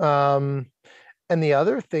 and the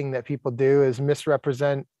other thing that people do is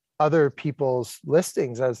misrepresent other people's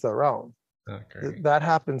listings as their own. Okay. That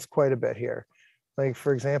happens quite a bit here. Like,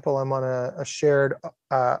 for example, I'm on a shared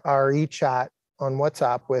RE chat on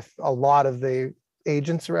WhatsApp with a lot of the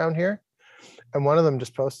agents around here. And one of them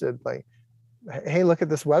just posted like, hey, look at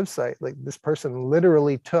this website. Like this person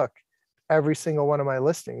literally took every single one of my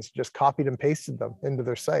listings, just copied and pasted them into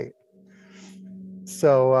their site.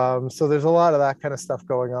 So there's a lot of that kind of stuff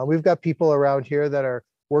going on. We've got people around here that are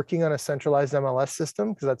working on a centralized MLS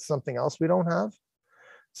system because that's something else we don't have.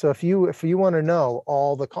 So if you want to know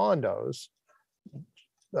all the condos,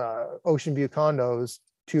 Ocean View condos,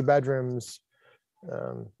 2 bedrooms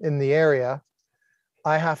in the area,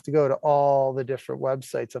 I have to go to all the different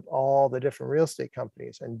websites of all the different real estate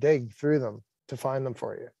companies and dig through them to find them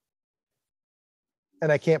for you.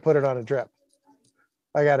 And I can't put it on a drip.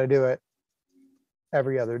 I got to do it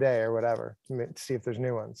every other day or whatever to see if there's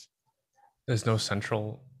new ones. There's no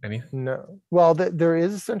central anything. No. Well, there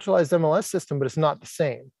is a centralized MLS system, but it's not the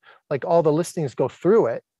same. Like all the listings go through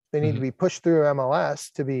it. They need to be pushed through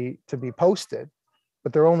MLS to be posted,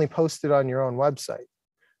 but they're only posted on your own website.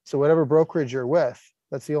 So whatever brokerage you're with,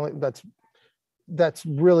 that's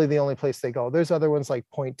really the only place they go. There's other ones like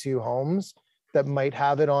Point Two Homes that might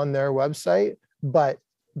have it on their website, but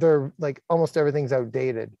they're like almost everything's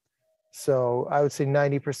outdated. So I would say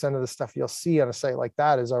 90% of the stuff you'll see on a site like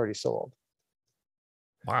that is already sold.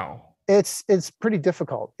 Wow. It's pretty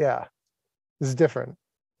difficult. Yeah. It's different.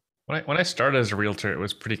 When I started as a realtor, it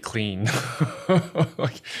was pretty clean.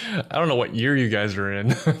 Like, I don't know what year you guys are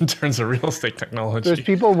in terms of real estate There's technology.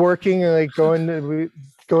 people working like going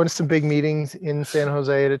to some big meetings in San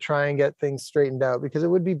Jose to try and get things straightened out because it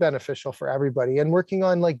would be beneficial for everybody and working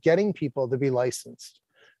on like getting people to be licensed,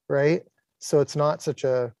 right? So it's not such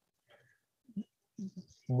a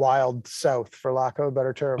wild south, for lack of a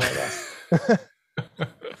better term, I guess.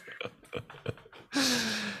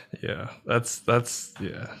 Yeah, that's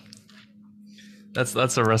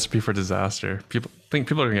a recipe for disaster. People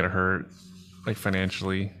are gonna get hurt, like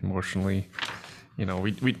financially, emotionally.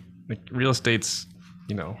 We like real estate's.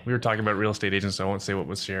 We were talking about real estate agents. So I won't say what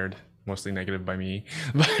was shared, mostly negative by me,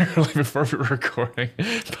 like before we were recording.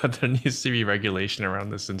 But there needs to be regulation around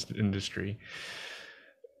this industry.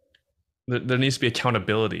 There needs to be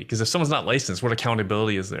accountability, because if someone's not licensed, what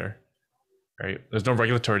accountability is there? Right? There's no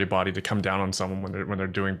regulatory body to come down on someone when they're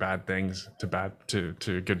doing bad things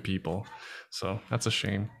to good people. So that's a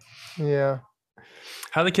shame. Yeah,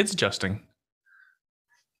 How are the kids adjusting?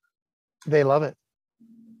 they love it.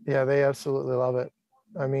 Yeah, they absolutely love it.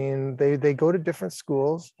 I mean, they go to different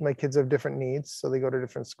schools. My kids have different needs, so they go to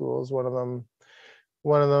different schools. One of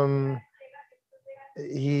them,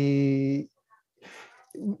 he,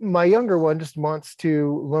 my younger one just wants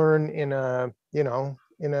to learn in a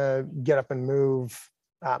get up and move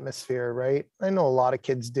atmosphere, right? I know a lot of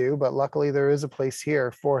kids do, but luckily there is a place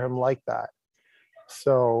here for him like that.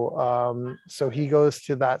 So he goes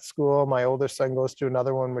to that school. My older son goes to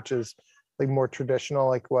another one, which is like more traditional,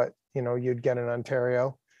 like what you'd get in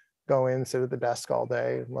Ontario. Go in, sit at the desk all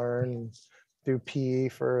day, learn, do PE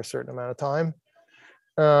for a certain amount of time.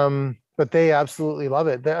 But they absolutely love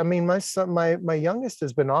it. I mean, my son, my youngest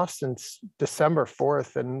has been off since December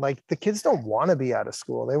 4th, and like the kids don't want to be out of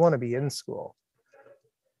school; they want to be in school,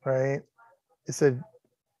 right? It's a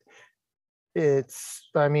it's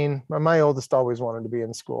I mean, my oldest always wanted to be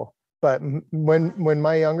in school, but when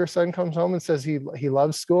my younger son comes home and says he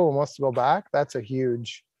loves school and wants to go back, that's a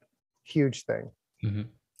huge thing. Mm-hmm.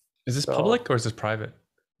 Is this So public or is this private?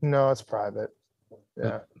 no, it's private.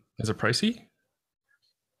 Yeah. Is it pricey?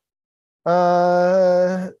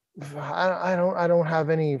 uh I don't have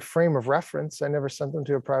any frame of reference. I never sent them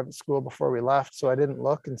to a private school before we left, so I didn't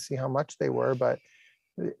look and see how much they were, but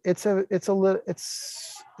it's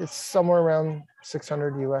somewhere around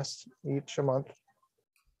 600 US each a month.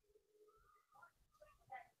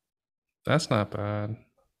 That's not bad.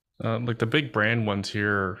 Like the big brand ones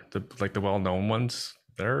here, the well-known ones,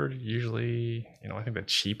 they're usually, I think the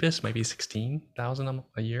cheapest might be 16,000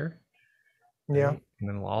 a year, Yeah. right? And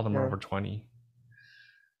then a lot of them are Yeah. over 20.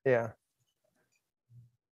 Yeah.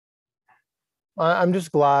 I'm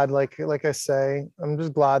just glad, like I say, I'm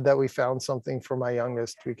just glad that we found something for my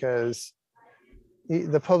youngest, because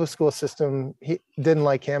the public school system, he didn't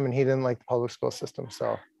like him and he didn't like the public school system.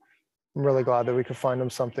 So I'm really glad that we could find him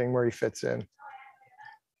something where he fits in.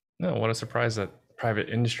 No, what a surprise that private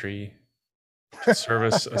industry could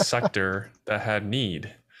service a sector that had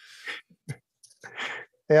need.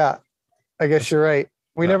 Yeah, I guess That's- you're right.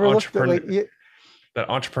 We That never looked at that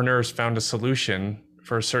entrepreneurs found a solution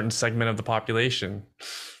for a certain segment of the population.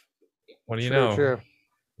 What do you true, know? true.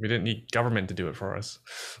 We didn't need government to do it for us.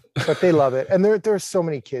 But they love it. And there's so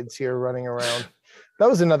many kids here running around. That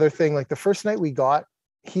was another thing. Like the first night we got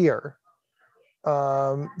here,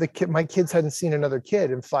 my kids hadn't seen another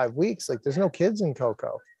kid in 5 weeks. Like there's no kids in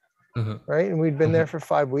Coco, Mm-hmm. right? And we'd been Mm-hmm. there for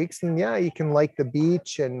 5 weeks, and yeah, you can like the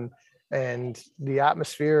beach and the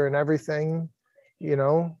atmosphere and everything.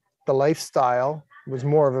 The lifestyle was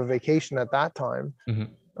more of a vacation at that time.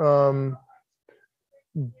 Mm-hmm.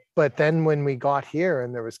 But then when we got here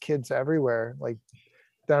and there was kids everywhere, like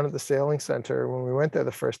down at the sailing center, when we went there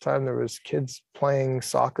the first time, there was kids playing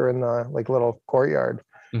soccer in the like little courtyard,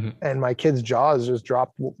 Mm-hmm. and my kids' jaws just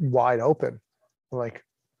dropped wide open, like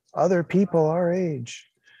other people our age.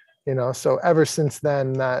 So ever since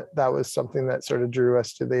then, that was something that sort of drew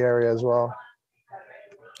us to the area as well.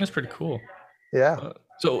 That's pretty cool. Yeah.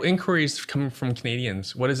 So inquiries coming from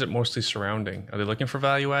Canadians, what is it mostly surrounding? Are they looking for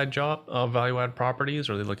value add properties,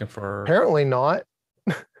 or are they looking for? Apparently not.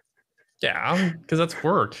 Yeah, because that's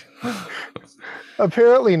work.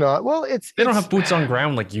 Apparently not. Well, They don't have boots on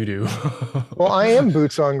ground like you do. well, I am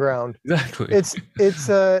boots on ground. Exactly. It's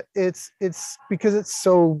because it's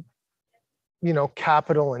so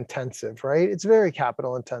capital intensive, right? It's very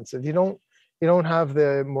capital intensive. You don't have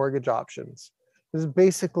the mortgage options. This is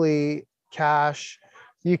basically cash.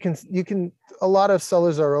 You can a lot of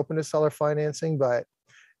sellers are open to seller financing, but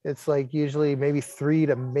it's like usually maybe 3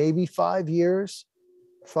 to maybe 5 years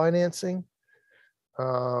financing.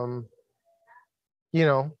 The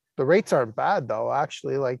rates aren't bad though,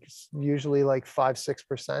 actually, like usually like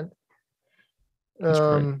 5-6%. That's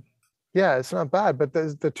great. Yeah, it's not bad, but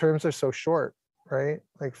the terms are so short, right?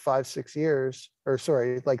 Like 5-6 years, or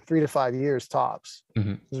sorry, like 3 to 5 years tops.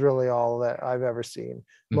 Mm-hmm. Is really all that I've ever seen.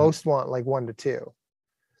 Mm-hmm. Most want like 1 to 2.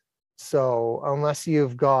 So unless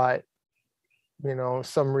you've got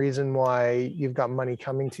some reason why you've got money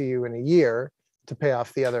coming to you in a year to pay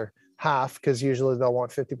off the other half, because usually they'll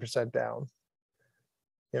want 50% down.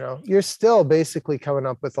 You're still basically coming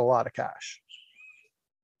up with a lot of cash.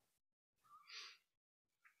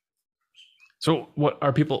 So what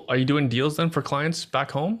are you doing deals then for clients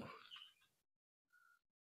back home?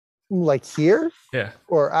 Like here Yeah.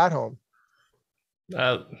 or at home?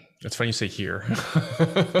 It's funny you say here.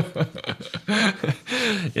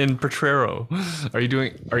 In Potrero, are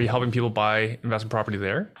you helping people buy investment property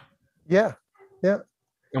there? Yeah. Yeah.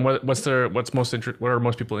 And what are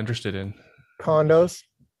most people interested in? Condos.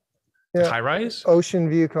 Like Yeah. high rise? Ocean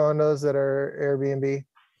view condos that are Airbnb.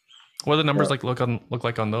 What are the numbers Yeah. look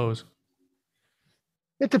like on those?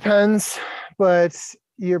 It depends, but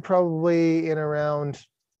you're probably in around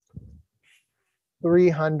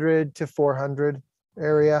 300 to 400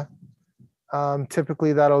 area.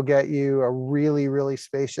 Typically that'll get you a really, really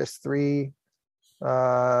spacious three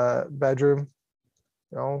bedroom,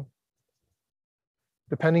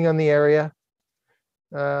 depending on the area.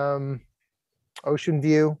 Ocean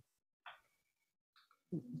view,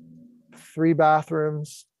 3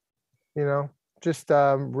 bathrooms, just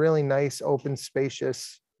really nice, open,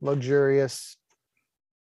 spacious, luxurious.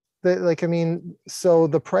 So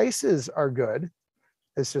the prices are good.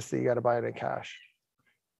 It's just that you got to buy it in cash.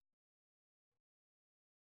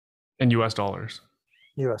 In US dollars.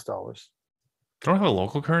 US dollars. They don't have a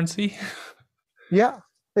local currency? Yeah,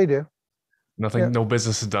 they do. Nothing, Yeah. no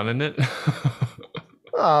business is done in it.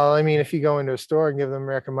 Well, if you go into a store and give them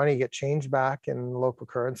American money, you get change back in local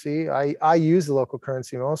currency. I use the local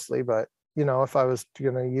currency mostly, but if I was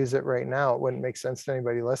going to use it right now, it wouldn't make sense to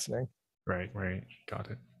anybody listening. Right. Got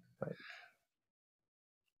it. Right.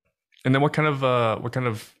 And then what kind of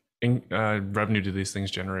revenue do these things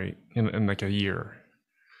generate in like a year?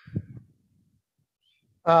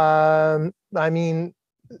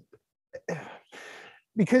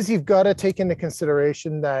 Because you've got to take into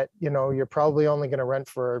consideration that you're probably only going to rent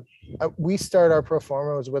for we start our pro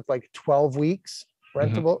forma was with like 12 weeks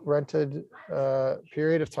rented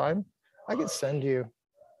period of time. I could send you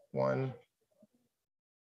one.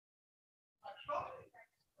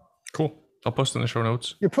 Cool. I'll post in the show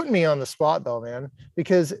notes. You're putting me on the spot though, man,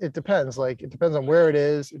 because it depends. Like, it depends on where it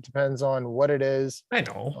is. It depends on what it is. I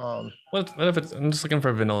know. What if I'm just looking for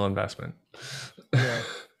a vanilla investment? Yeah.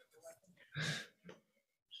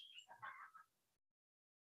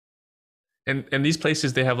 And these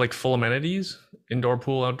places, they have like full amenities, indoor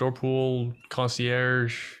pool, outdoor pool,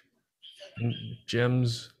 concierge,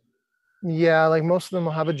 gyms. Yeah, like most of them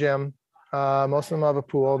will have a gym. Most of them have a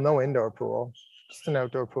pool, no indoor pool, just an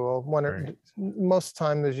outdoor pool. Right. Most of the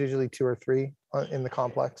time there's usually 2 or 3 in the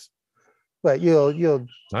complex. But you'll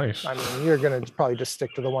Nice. you're gonna probably just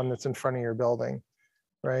stick to the one that's in front of your building,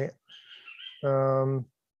 right?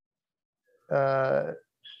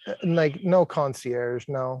 Like no concierge,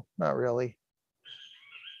 no, not really.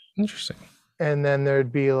 Interesting. And then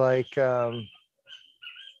there'd be like there'll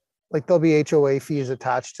be HOA fees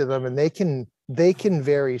attached to them, and they can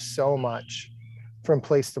vary so much from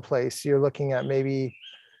place to place. You're looking at maybe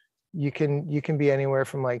you can be anywhere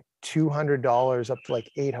from like $200 up to like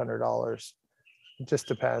 $800. It just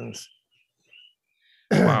depends.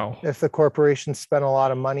 Wow. If the corporation spent a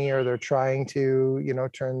lot of money or they're trying to,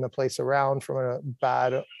 turn the place around from a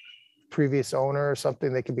bad previous owner or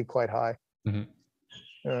something, they can be quite high. Mm-hmm.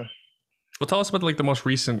 Yeah. Well, tell us about like the most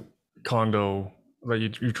recent condo that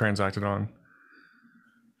you transacted on.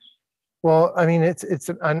 Well,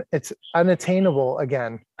 it's unattainable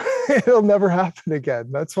again. It'll never happen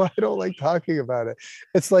again. That's why I don't like talking about it.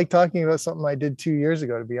 It's like talking about something I did 2 years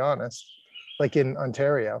ago, to be honest, like in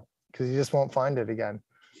Ontario, because you just won't find it again.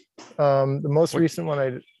 The most recent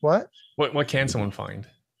one What can someone find?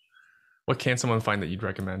 What can someone find that you'd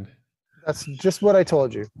recommend? That's just what I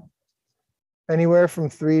told you. Anywhere from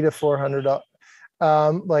 $300 to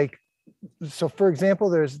 $400. So for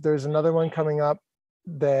example, there's another one coming up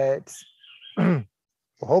that will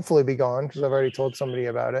hopefully be gone because I've already told somebody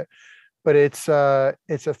about it. But it's a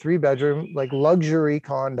 3-bedroom like luxury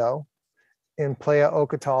condo in Playa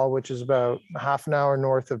Ocotal, which is about half an hour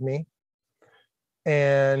north of me.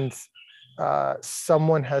 And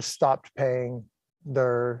someone has stopped making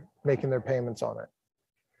their payments on it.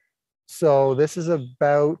 So this is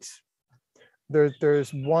about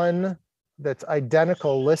there's one that's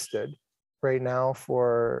identical listed right now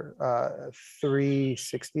for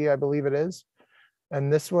 $360, I believe it is.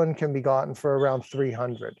 And this one can be gotten for around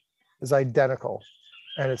 $300. Is identical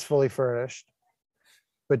and it's fully furnished.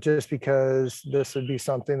 But just because this would be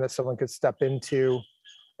something that someone could step into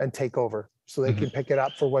and take over, so they can pick it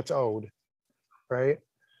up for what's owed, right?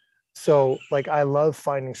 So like I love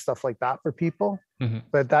finding stuff like that for people, Mhm.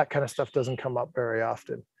 but that kind of stuff doesn't come up very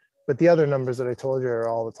often. But the other numbers that I told you are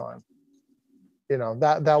all the time.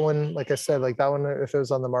 That one, like I said, like that one, if it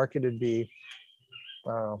was on the market, it'd be, I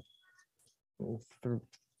don't know,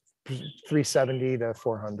 370 to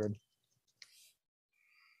 400.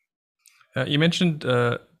 You mentioned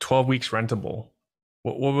 12 weeks rentable.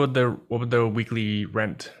 What would the weekly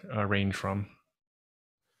rent range from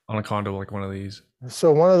on a condo like one of these?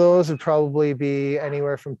 So one of those would probably be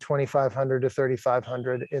anywhere from 2,500 to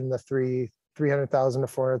 3,500 in the 300,000 to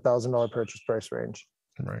 $400,000 purchase price range.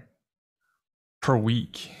 Right. Per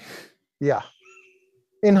week. Yeah,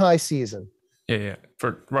 in high season. Yeah, yeah.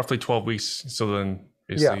 For roughly 12 weeks. So then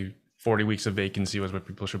Yeah, basically 40 weeks of vacancy was what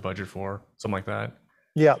people should budget for, something like that.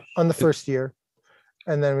 yeah, on the first year,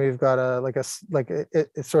 and then we've got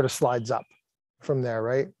it sort of slides up from there,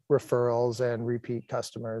 right? Referrals and repeat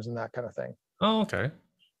customers and that kind of thing. Oh, okay.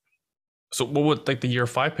 So what would like the year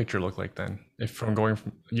 5 picture look like then? If from going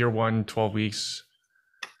from year 1, 12 weeks.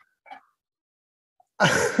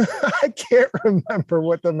 I can't remember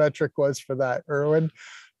what the metric was for that, Erwin.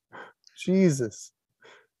 Jesus.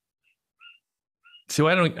 See,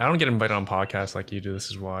 I don't get invited on podcasts like you do. This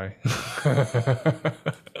is why.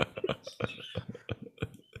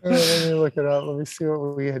 Let me look it up. Let me see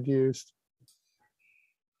what we had used.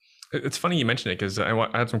 It's funny you mentioned it because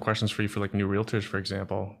I had some questions for you for like new realtors, for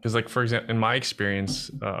example. Because like for example, in my experience,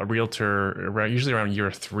 a realtor usually around year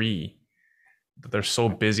 3, they're so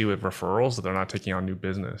busy with referrals that they're not taking on new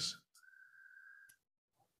business.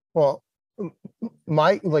 Well,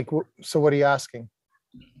 so what are you asking?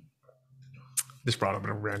 This brought up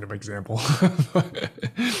a random example.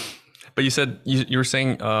 But you said you were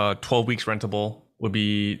saying 12 weeks rentable would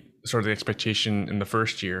be sort of the expectation in the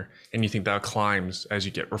first year, and you think that climbs as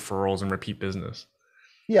you get referrals and repeat business.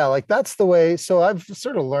 Yeah, like that's the way. So I've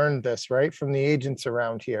sort of learned this, right, from the agents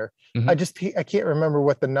around here. Mm-hmm. I can't remember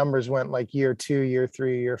what the numbers went like year 2, year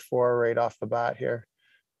 3, year 4 right off the bat here.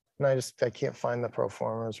 And I can't find the pro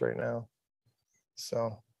formas right now.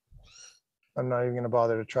 So I'm not even going to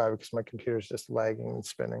bother to try because my computer's just lagging and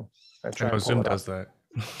spinning. I I try know and pull Zoom it does up.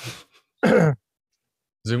 that.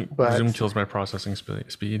 Zoom But kills my processing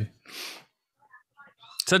speed.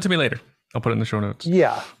 Send it to me later. I'll put it in the show notes.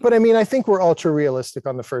 yeah, but I mean, I think we're ultra realistic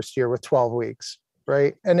on the first year with 12 weeks,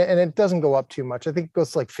 right? And it doesn't go up too much. I think it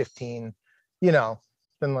goes to like 15, then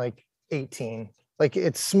like 18. Like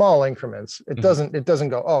it's small increments. It doesn't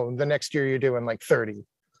go, oh, the next year you're doing like 30.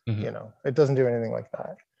 Mm-hmm. It doesn't do anything like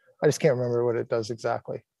that. I just can't remember what it does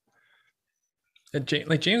exactly.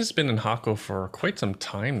 Like James has been in Hako for quite some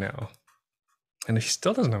time now, and he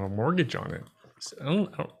still doesn't have a mortgage on it.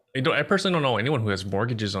 I personally don't know anyone who has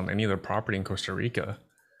mortgages on any other property in Costa Rica.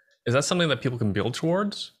 Is that something that people can build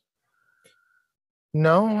towards?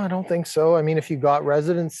 No, I don't think so. I mean, if you got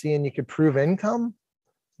residency and you could prove income,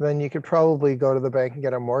 then you could probably go to the bank and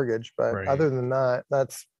get a mortgage. But Right. other than that,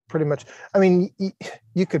 that's pretty much, I mean,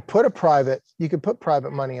 you could put private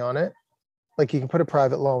money on it. Like you can put a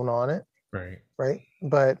private loan on it, Right. right?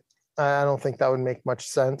 But I don't think that would make much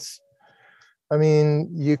sense. I mean,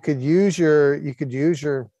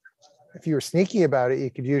 if you were sneaky about it, you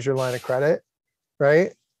could use your line of credit,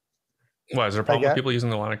 right? Why is there a I problem with get, people using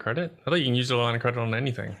the line of credit? I thought you can use the line of credit on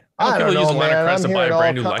anything. I know I don't people use know, the line of man. credit I'm to buy hearing a all,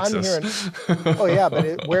 brand new I'm hearing, Lexus. oh yeah,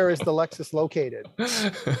 but where is the Lexus located?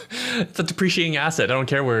 It's a depreciating asset. I don't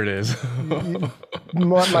care where it is.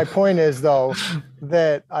 My point is though,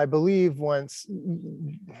 that I believe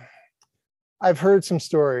I've heard some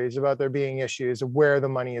stories about there being issues of where the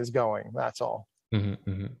money is going. That's all. Mm-hmm,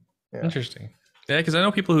 mm-hmm. Yeah. Interesting. Yeah, because I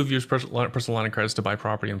know people who've used personal line of credits to buy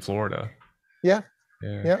property in Florida. Yeah.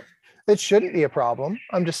 Yeah. Yeah. It shouldn't be a problem.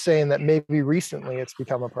 I'm just saying that maybe recently it's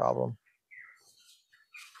become a problem.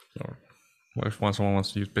 Or what if someone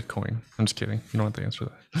wants to use Bitcoin? I'm just kidding. You don't have to answer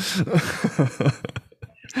that.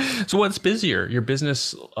 So what's busier, your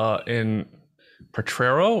business in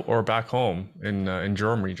Potrero or back home in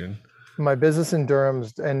Durham region? My business in Durham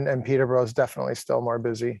and Peterborough is definitely still more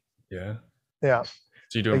busy. Yeah. Yeah.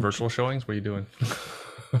 So you're doing virtual showings? What are you doing?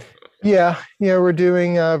 Yeah. We're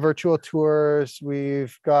doing virtual tours.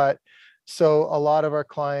 So a lot of our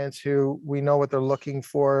clients who we know what they're looking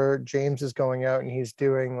for, James is going out and he's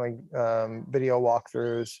doing like video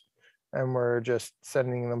walkthroughs, and we're just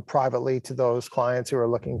sending them privately to those clients who are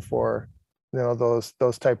looking for,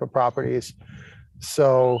 those type of properties.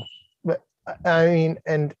 So, but I mean,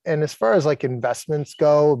 and as far as like investments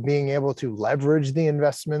go, being able to leverage the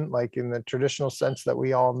investment, like in the traditional sense that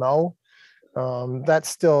we all know, that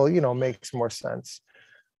still, makes more sense.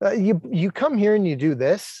 You come here and you do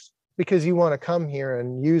this because you want to come here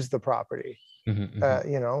and use the property.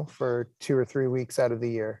 Mm-hmm. for 2 or 3 weeks out of the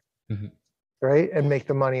year, Hmm. right? And make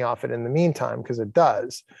the money off it in the meantime, because it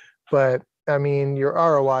does. But I mean, your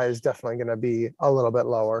ROI is definitely going to be a little bit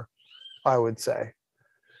lower, I would say,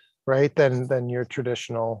 right? Than your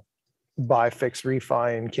traditional buy, fix,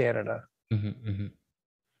 refi in Canada. Hmm. Hmm.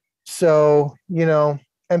 So,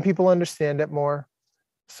 and people understand it more.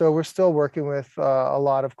 So we're still working with a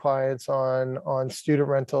lot of clients on student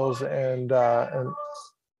rentals and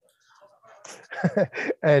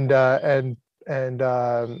and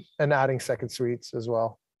adding second suites as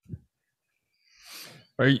well.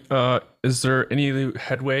 Is there any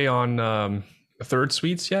headway on third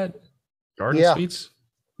suites yet? Garden Yeah. suites?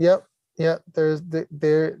 Yep. Yeah.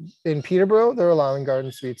 They're in Peterborough. They're allowing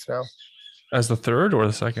garden suites now. As the third or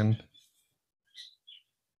the second?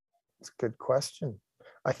 It's a good question.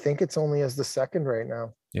 I think it's only as the second right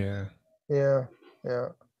now. Yeah. Yeah. Yeah.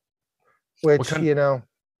 What Which, kind?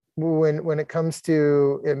 when it comes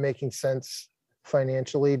to it making sense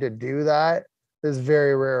financially to do that, there's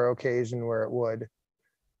very rare occasion where it would.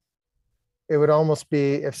 It would almost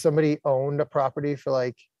be if somebody owned a property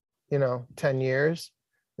for 10 years,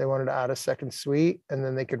 they wanted to add a second suite and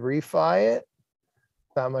then they could refi it.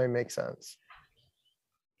 That might make sense.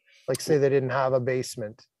 Like say they didn't have a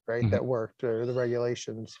basement, right? Mhm. That worked or the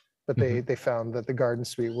regulations, but Mhm. they found that the garden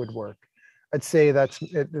suite would work. I'd say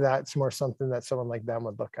that's more something that someone like them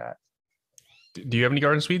would look at. Do you have any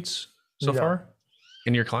garden suites so No, far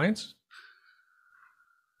in your clients?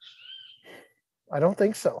 I don't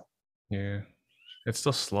think so. Yeah, it's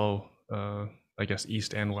still slow. I guess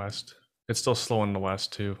east and west. It's still slow in the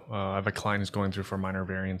west too. I have a client who's going through for minor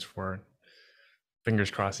variance for it.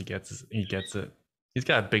 Fingers crossed he gets it. He gets it. He's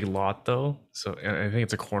got a big lot though, so and I think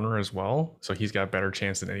it's a corner as well. So he's got a better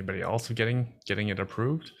chance than anybody else of getting it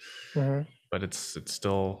approved. Mhm. But it's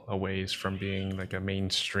still a ways from being like a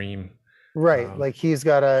mainstream. Right. Um, Like he's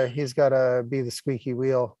gotta be the squeaky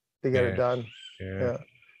wheel to get it yeah, done. yeah, Yeah.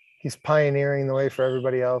 He's pioneering the way for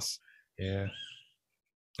everybody else. yeah.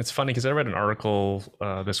 It's funny because I read an article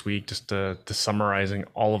this week just to summarizing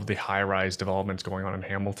all of the high-rise developments going on in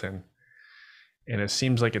Hamilton, and it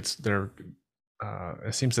seems like it's they're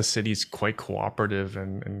it seems the city's quite cooperative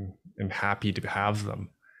and happy to have them.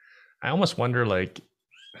 I almost wonder, like,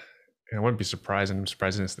 and I wouldn't be surprised, and I'm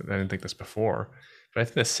surprised I didn't think this before, but I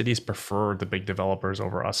think the cities prefer the big developers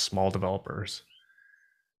over us small developers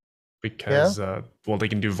Yeah. because, well, they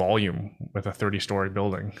can do volume with a 30-story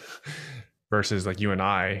building versus like you and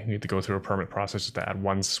I need to go through a permit process to add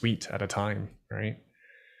one suite at a time, right?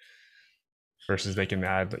 Versus they can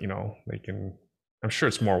add, they can. I'm sure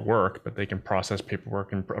it's more work, but they can process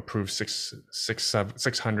paperwork and approve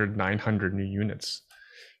 600, 900 new units,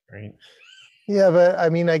 right? Yeah, but I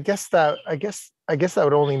mean, I guess that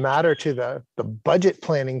would only matter to the budget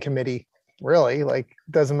planning committee, really. Like,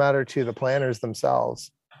 it doesn't matter to the planners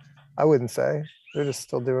themselves. I wouldn't say. They're just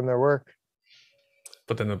still doing their work.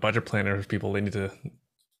 But then the budget planners people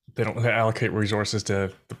they don't allocate resources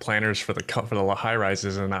to the planners for the high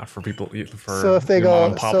rises and not for people So for if they mom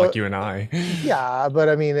and go, pop so like you and I. yeah, but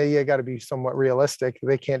I mean, you got to be somewhat realistic.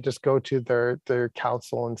 They can't just go to their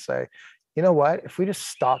council and say, you know what, if we just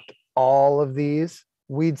stopped all of these,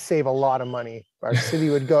 we'd save a lot of money. Our city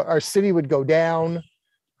would go down.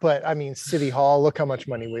 But I mean, City Hall, look how much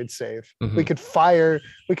money we'd save. We Mhm.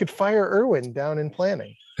 could fire Irwin down in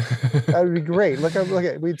planning. That would be great. Look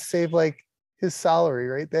at we'd save like his salary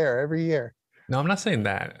right there every year. No, I'm not saying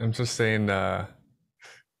that. I'm just saying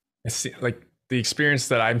it's like the experience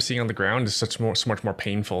that I'm seeing on the ground is so much more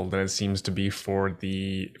painful than it seems to be for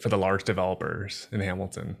the large developers in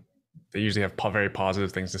Hamilton. They usually have very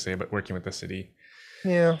positive things to say about working with the city.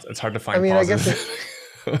 Yeah. It's hard to I find mean, I guess positives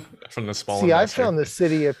it, from the small see, I've investor. found the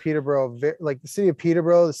city of Peterborough, like the city of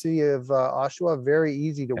Peterborough, the city of Oshawa, very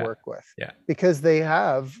easy to Yeah, work with yeah. because they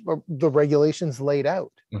have the regulations laid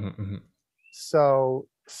out. Hmm. Hmm. So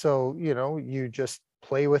you just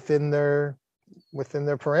play within their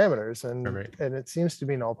parameters, Right, and right. and it seems to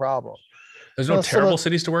be no problem. There's no Now, some terrible of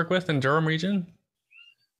cities to work with in Durham region,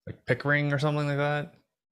 like Pickering or something like that.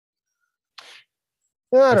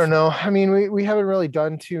 I don't If, know. I mean, we haven't really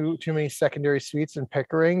done too many secondary suites in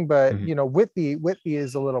Pickering, but mhm. Whitby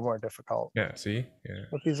is a little more difficult. Yeah, see, yeah.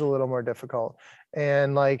 Whitby's a little more difficult,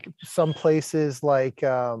 and like some places like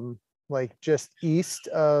just east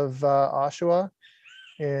of Oshawa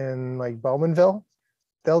in like Bowmanville,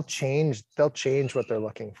 they'll change what they're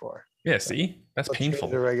looking for. Yeah, see, that's They'll change their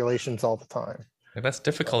painful. regulations all the time. Like, that's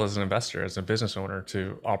difficult as an investor, as a business owner,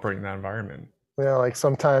 to operate in that environment. Like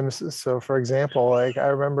sometimes, so for example, like I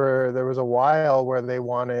remember there was a while where they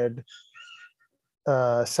wanted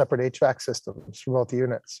separate HVAC systems for both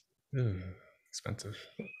units. Ugh. Expensive.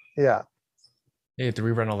 Yeah. You have to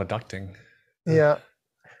rerun all the ducting. Yeah.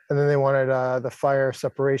 And then they wanted the fire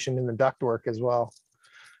separation in the ductwork as well.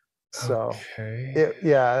 So Okay.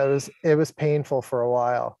 it was painful for a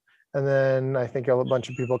while. And then I think a bunch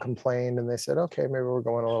of people complained and they said, okay, maybe we're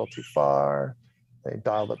going a little too far. They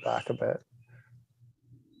dialed it back a bit.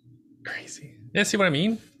 Crazy. Yeah, see what I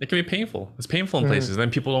mean? It can be painful. It's painful in places. Then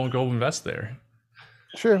people don't go invest there.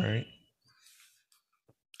 True. Right.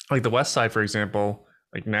 Like the West Side, for example,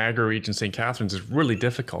 like Niagara Region, St. Catharines is really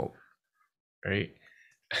difficult. Right.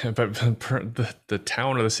 But the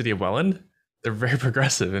town or the city of Welland, they're very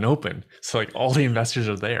progressive and open. So like all the investors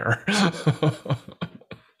are there.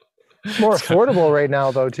 It's more affordable right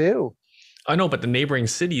now though, too. I know, but the neighboring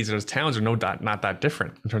cities or towns are not that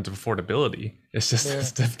different in terms of affordability. It's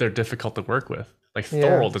just they're difficult to work with. Like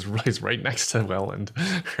Thorold is right next to Welland,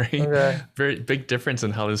 right? Okay. Very big difference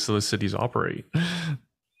in how those cities operate. But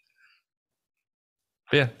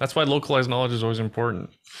yeah, that's why localized knowledge is always important.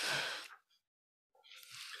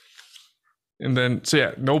 And then, so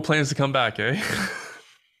yeah, no plans to come back, eh? Not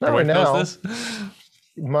Your right wife knows now. this?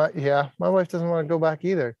 My wife doesn't want to go back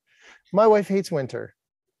either. My wife hates winter.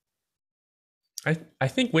 I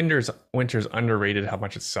think winter's underrated how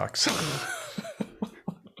much it sucks.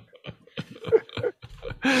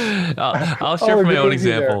 I'll share from my own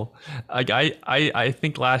example. Like I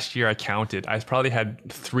think last year I counted. I probably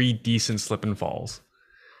had 3 decent slip and falls.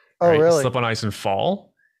 Oh, Right? really? Slip on ice and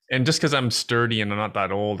fall. And just because I'm sturdy and I'm not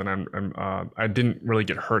that old, and I didn't really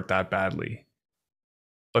get hurt that badly.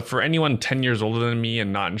 But for anyone 10 years older than me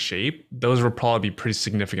and not in shape, those would probably be pretty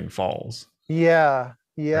significant falls. Yeah. Right?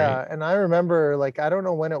 Yeah. And I remember, like, I don't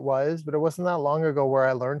know when it was, but it wasn't that long ago where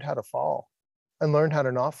I learned how to fall and learned how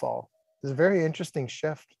to not fall. It's a very interesting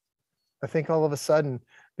shift. I think all of a sudden,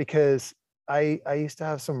 because I used to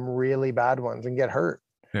have some really bad ones and get hurt.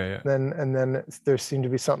 Yeah, yeah. Then there seemed to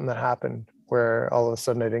be something that happened where all of a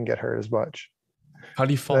sudden I didn't get hurt as much. How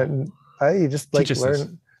do you fall? Then you just Teach like us this.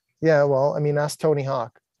 learn. Yeah, well, I mean, ask Tony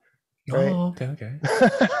Hawk, right? Oh, okay.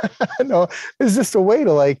 No, it's just a way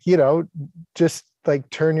to, like, just like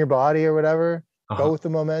turn your body or whatever, go Uh-huh. with the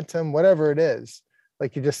momentum, whatever it is.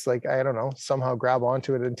 Like you just, like, I don't know, somehow grab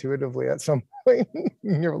onto it intuitively at some point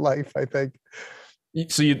in your life, I think.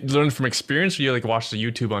 So you learned from experience, or you like watched the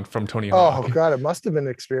YouTube on from Tony Oh Hawk? God, it must have been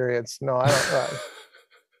experience. No, I don't.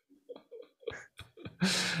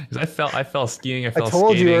 'Cause I fell skiing, I I fell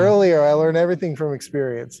told you skating. earlier, I learned everything from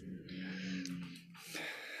experience.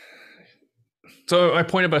 So my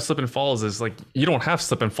point about slip and falls is like you don't have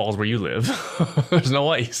slip and falls where you live. There's no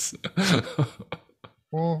ice.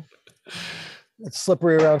 Mm, it's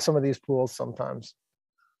slippery around some of these pools sometimes.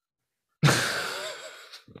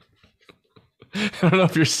 I don't know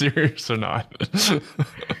if you're serious or not.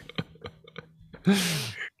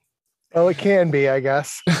 Oh, it can be, I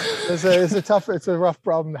guess. It's a rough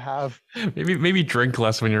problem to have. Maybe drink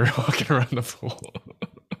less when you're walking around the pool.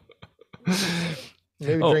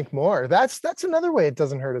 Maybe Oh, drink more. That's another way it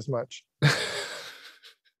doesn't hurt as much.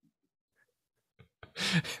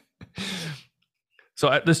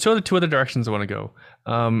 so there's two other directions I want to go.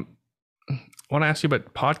 I want to ask you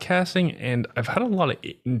about podcasting, and I've had a lot of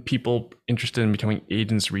people interested in becoming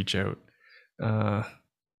agents reach out.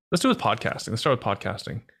 Let's do with podcasting. Let's start with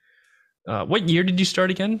podcasting. What year did you start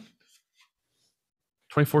again?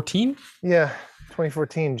 2014? Yeah,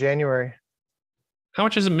 2014, January. How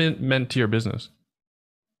much has it meant to your business?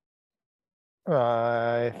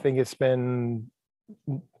 I think it's been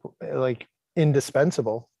like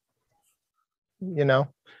indispensable,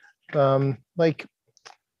 like,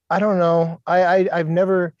 I don't know. I've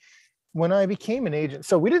never, when I became an agent,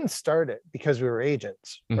 so we didn't start it because we were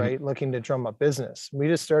agents, right? Looking to drum up business. We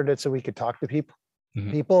just started it so we could talk to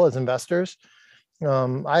people as investors.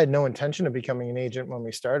 I had no intention of becoming an agent when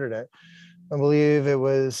we started it. I believe it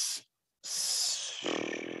was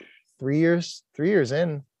 3 years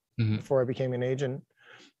in before I became an agent.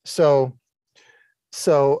 So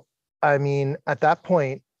I mean, at that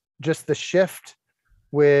point, just the shift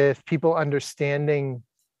with people understanding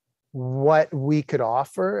what we could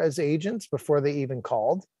offer as agents before they even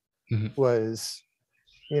called was,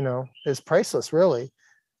 is priceless, really,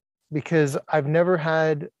 because I've never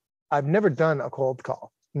done a cold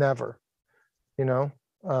call, never,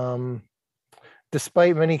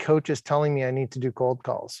 despite many coaches telling me I need to do cold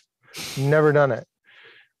calls, never done it.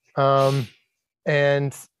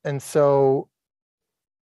 And so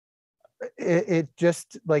it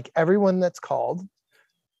just, like, everyone that's called,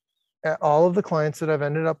 all of the clients that I've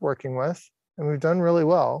ended up working with, and we've done really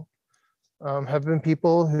well, have been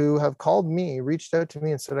people who have called me, reached out to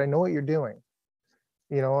me and said, I know what you're doing,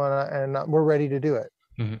 and we're ready to do it.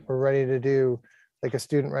 Mhm. We're ready to do like a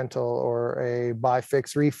student rental or a buy,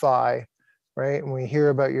 fix, refi, right? And we hear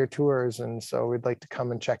about your tours, and so we'd like to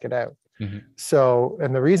come and check it out. Mhm. So,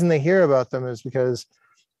 and the reason they hear about them is because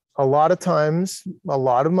a lot of times, a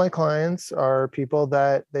lot of my clients are people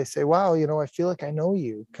that they say, wow, I feel like I know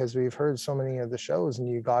you because we've heard so many of the shows and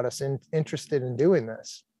you got us interested in doing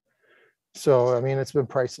this. So, I mean, it's been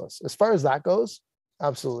priceless. As far as that goes,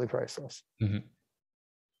 absolutely priceless. Mhm.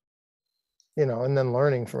 And then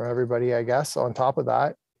learning from everybody, I guess, on top of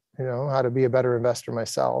that, how to be a better investor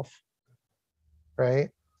myself.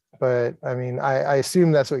 Right. But I mean, I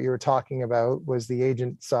assume that's what you were talking about was the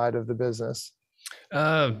agent side of the business.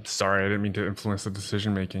 Sorry, I didn't mean to influence the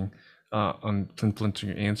decision making on influencing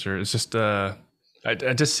your answer. It's just I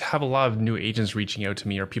just have a lot of new agents reaching out to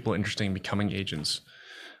me or people interested in becoming agents.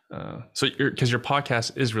 So because your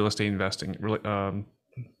podcast is real estate investing,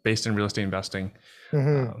 based in real estate investing.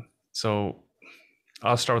 Hmm. Uh, so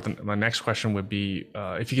I'll start with my next question would be,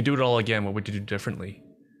 if you could do it all again, what would you do differently?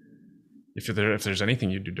 If there's anything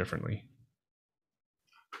you'd do differently.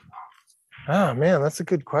 Oh man, that's a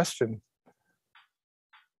good question.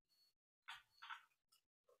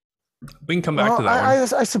 We can come back to Well,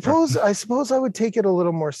 that one. I suppose I would take it a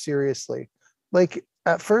little more seriously. Like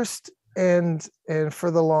at first, and for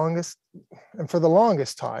the longest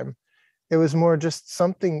time, it was more just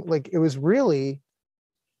something like it was really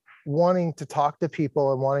wanting to talk to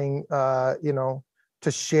people and wanting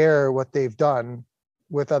to share what they've done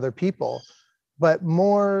with other people, but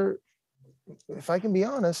more, if I can be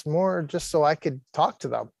honest, more just so I could talk to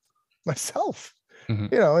them myself.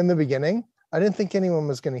 Mhm. In the beginning, I didn't think anyone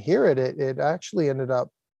was going to hear it. It actually ended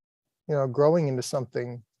up, growing into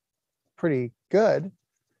something pretty good.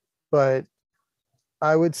 But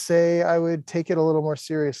I would say I would take it a little more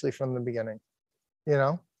seriously from the beginning. You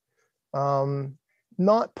know, um,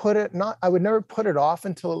 not I would never put it off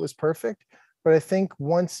until it was perfect. But I think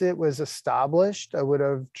once it was established, I would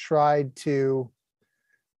have tried to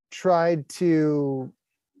turn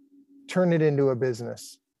it into a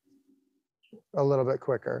business a little bit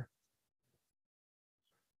quicker.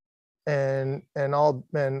 And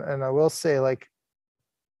I will say, like,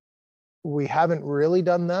 we haven't really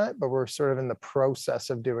done that, but we're sort of in the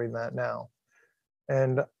process of doing that now.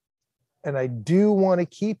 And I do want to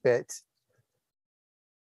keep it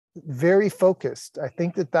very focused. I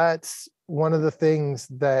think that that's one of the things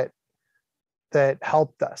that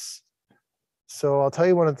helped us. So I'll tell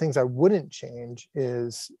you, one of the things I wouldn't change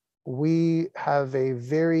is we have a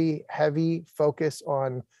very heavy focus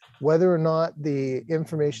on whether or not the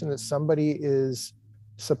information that somebody is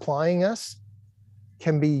supplying us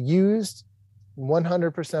can be used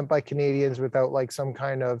 100% by Canadians without like some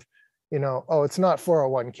kind of, oh, it's not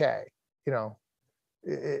 401k, you know,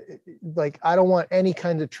 like I don't want any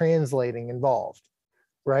kind of translating involved,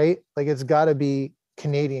 right? Like it's got to be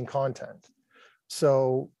Canadian content.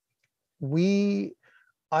 So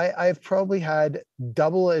I've probably had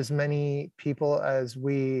double as many people as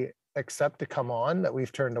we accept to come on that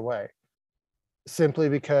we've turned away, simply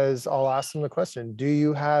because I'll ask them the question, do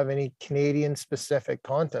you have any Canadian specific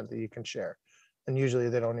content that you can share? And usually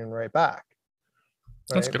they don't even write back.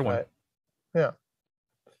 That's a Right. good one. But yeah.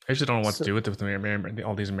 I usually don't know what to So, do with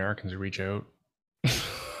all these Americans who reach out.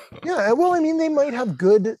 yeah. Well, I mean, they might have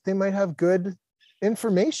good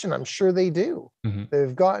information. I'm sure they do. Mhm.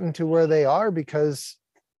 They've gotten to where they are because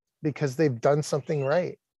they've done something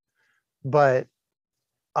right. But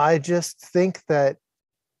I just think that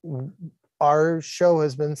our show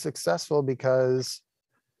has been successful because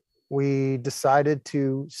we decided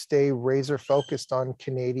to stay razor focused on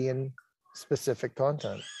Canadian specific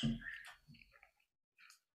content.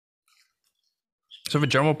 So I have a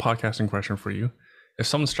general podcasting question for you. If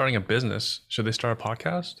someone's starting a business, should they start a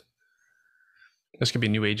podcast? This could be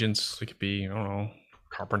new agents. It could be, I don't know,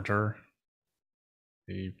 carpenter,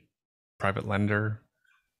 a private lender,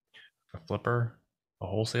 a flipper, a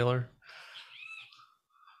wholesaler.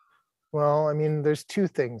 Well, I mean, there's two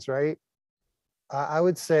things, right? I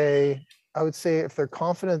would say, if they're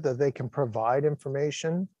confident that they can provide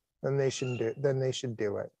information, then they should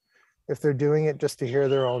do it. If they're doing it just to hear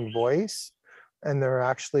their own voice and they're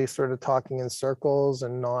actually sort of talking in circles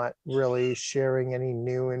and not really sharing any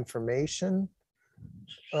new information,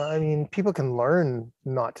 I mean, people can learn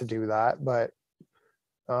not to do that, but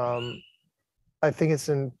I think it's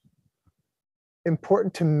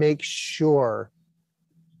important to make sure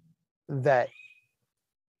that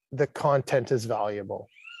the content is valuable,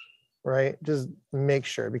 right? Just make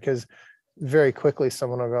sure, because very quickly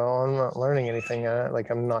someone will go, oh, I'm not learning anything. Like,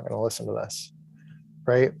 I'm not going to listen to this,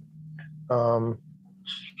 right?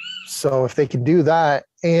 So if they can do that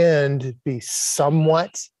and be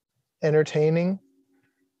somewhat entertaining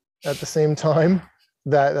at the same time,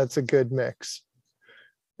 that's a good mix.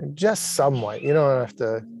 And just somewhat. You don't have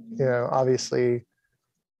to, obviously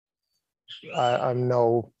I'm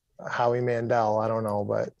no Howie Mandel. I don't know,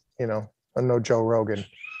 but I'm no Joe Rogan.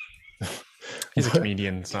 He's a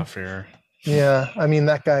comedian. It's not fair. Yeah, I mean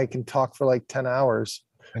that guy can talk for like 10 hours.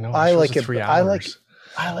 I know. I like it. 3 hours.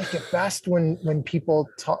 I like it best when people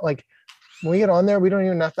talk. Like when we get on there, we don't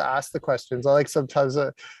even have to ask the questions. I like sometimes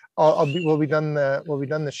we'll be done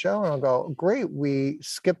the show and I'll go, great, we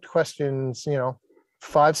skipped questions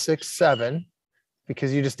 5, 6, 7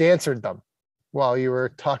 because you just answered them while you were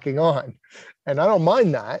talking on, and I don't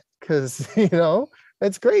mind that because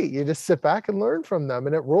it's great. You just sit back and learn from them,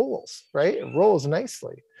 and it rolls, right? It rolls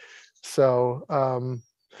nicely. So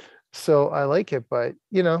I like it, but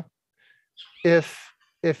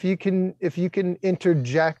if you can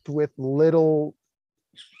interject with little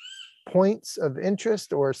points of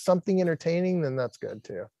interest or something entertaining, then that's good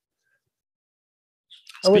too.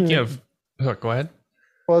 Speaking of, go ahead.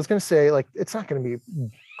 Well, I was going to say, like, it's not going to be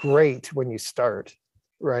great when you start,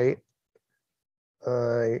 right?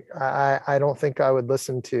 I don't think I would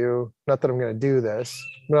listen to, not that I'm going to do this,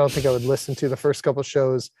 but I don't think I would listen to the first couple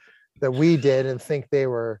shows that we did and think they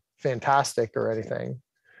were fantastic or anything.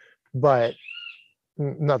 But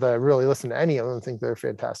not that I really listen to any of them and think they're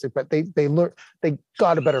fantastic, but they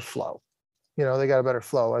got a better flow. They got a better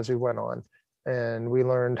flow as we went on, and we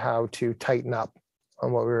learned how to tighten up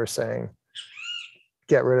on what we were saying,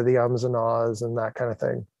 get rid of the ums and ahs and that kind of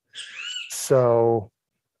thing. So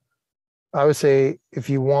I would say if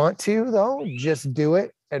you want to, though, just do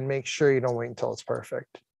it and make sure you don't wait until it's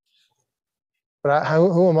perfect. But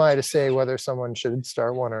who am I to say whether someone should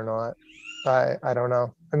start one or not? I don't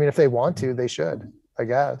know. I mean, if they want to, they should, I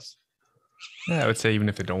guess. Yeah, I would say even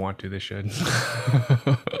if they don't want to, they should.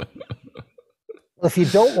 If you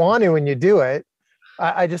don't want to and you do it,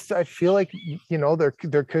 I feel like,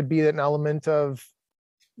 there could be an element of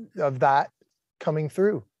that coming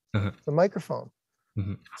through the microphone.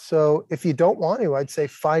 Mm-hmm. So if you don't want to, I'd say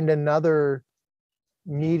find another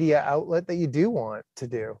media outlet that you do want to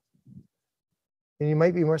do. And you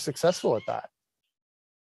might be more successful at that.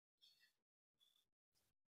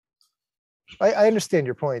 I understand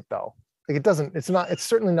your point though. Like it's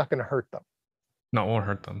certainly not going to hurt them. No, it won't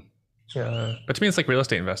hurt them. Yeah. But to me, it's like real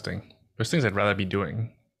estate investing. There's things I'd rather be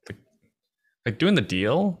doing. Like doing the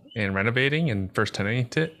deal and renovating and first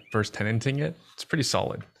tenanting it, it's pretty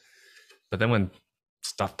solid. But then when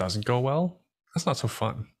stuff doesn't go well, that's not so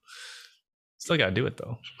fun. Still got to do it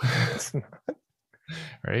though.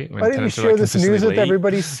 Right? Why didn't you share this news with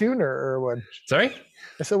everybody sooner, Erwin? Sorry?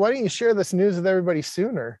 I said, why didn't you share this news with everybody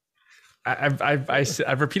sooner?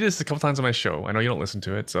 I've repeated this a couple times on my show. I know you don't listen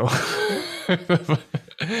to it, so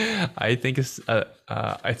I think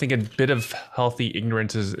a bit of healthy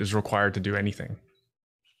ignorance is required to do anything.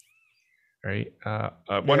 Right? A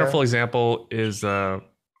wonderful example is Luke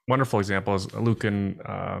and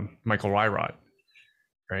Michael Ryrod.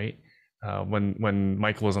 Right? When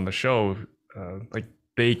Michael was on the show, like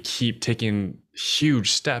they keep taking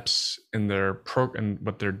huge steps in their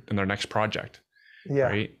next project. Yeah.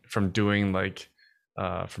 Right. From doing like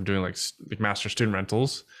master student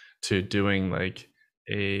rentals to doing like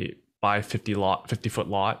a buy 50 foot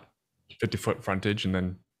lot, 50 foot frontage, and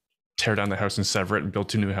then tear down the house and sever it and build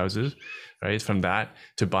 2 new houses. Right. From that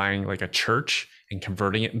to buying like a church and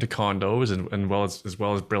converting it into condos and as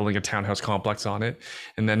well as building a townhouse complex on it,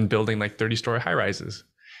 and then building like 30-story high rises.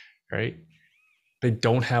 Right. They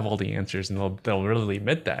don't have all the answers, and they'll really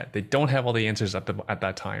admit that they don't have all the answers at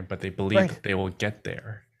that time, but they believe that they will get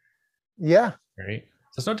there. Yeah. Right.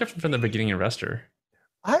 So it's no different from the beginning investor.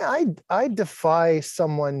 I defy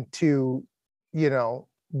someone to,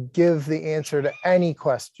 give the answer to any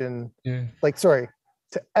question. Yeah.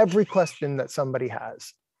 To every question that somebody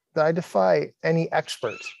has. I defy any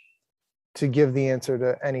expert to give the answer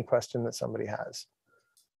to any question that somebody has.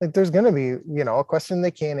 Like there's going to be, a question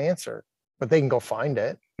they can't answer, but they can go find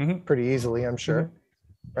it pretty easily, I'm sure.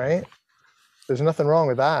 Right? There's nothing wrong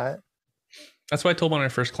with that. That's what I told one of my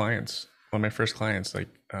first clients. Like,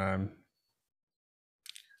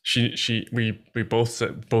 we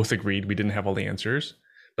both agreed we didn't have all the answers.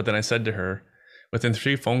 But then I said to her, within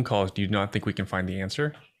 3 phone calls, do you not think we can find the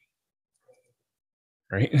answer?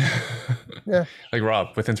 Right? Yeah. Like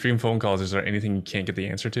Rob, within 3 phone calls, is there anything you can't get the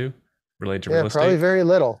answer to related to real estate? Probably very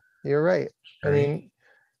little. You're right. I mean,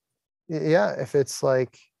 yeah, if it's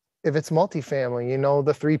multifamily,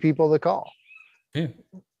 the 3 people to call. Yeah.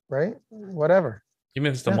 Right? Whatever. Even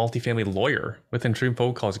if it's the multifamily lawyer, within 3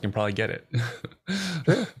 phone calls, you can probably get it.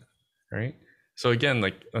 True. Right? So again,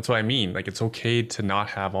 like that's what I mean. Like it's okay to not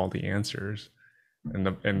have all the answers.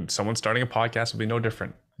 And someone starting a podcast will be no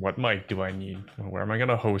different. What mic do I need? Where am I going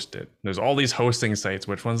to host it? There's all these hosting sites.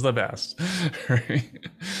 Which one's the best? Right?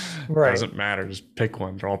 Right. Doesn't matter. Just pick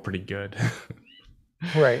one. They're all pretty good.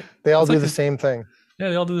 Right. They all It's do like the same thing. yeah,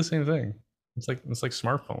 they all do the same thing. It's like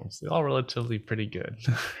smartphones. They're all relatively pretty good.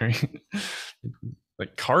 Right?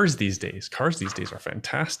 Like cars these days. Cars these days are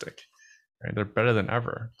fantastic. Right? They're better than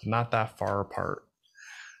ever. They're not that far apart.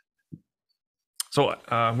 So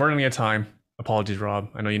we're running out of time. Apologies, Rob.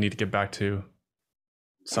 I know you need to get back to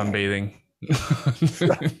sunbathing.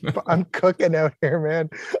 I'm cooking out here, man.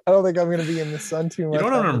 I don't think I'm going to be in the sun too much. You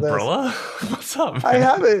don't have an after this. umbrella? What's up, man? I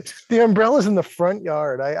have it. The umbrella's in the front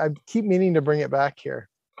yard. I keep meaning to bring it back here.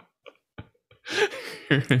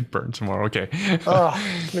 You're gonna burn tomorrow. Okay. Oh,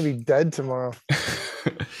 I'm going to be dead tomorrow.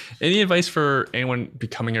 Any advice for anyone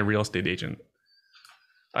becoming a real estate agent?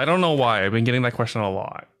 I don't know why. I've been getting that question a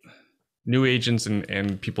lot. New agents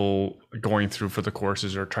and people going through for the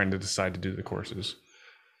courses or trying to decide to do the courses.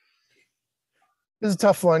 This is a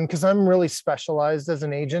tough one because I'm really specialized as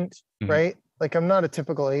an agent, right? Like I'm not a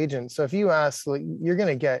typical agent. So if you ask, like, you're going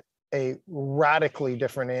to get a radically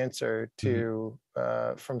different answer to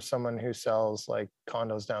from someone who sells like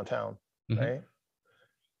condos downtown, right?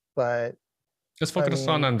 But let's focus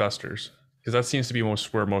on investors because that seems to be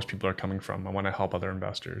where most people are coming from. I want to help other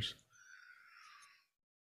investors.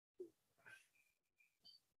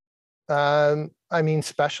 I mean,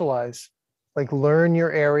 specialize, like learn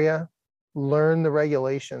your area, learn the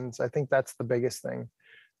regulations. I think that's the biggest thing,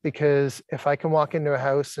 because if I can walk into a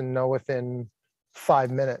house and know within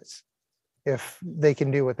 5 minutes if they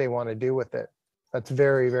can do what they want to do with it, that's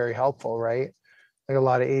very, very helpful, right? Like a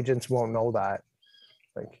lot of agents won't know that.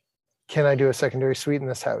 Like, can I do a secondary suite in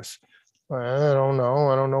this house? I don't know.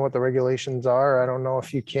 I don't know what the regulations are. I don't know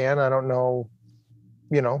if you can. I don't know,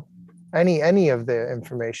 any of the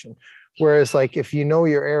information. Whereas like if you know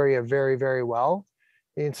your area very, very well,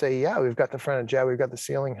 you can say, yeah, we've got the frontage, yeah, we've got the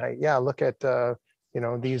ceiling height. Yeah, look at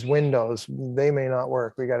these windows. They may not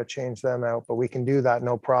work. We got to change them out, but we can do that,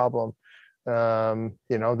 no problem.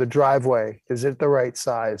 The driveway, is it the right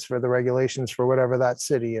size for the regulations for whatever that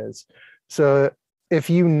city is? So if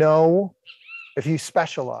you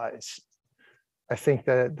specialize, I think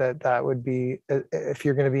that would be, if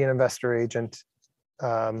you're going to be an investor agent,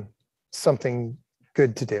 something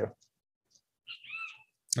good to do.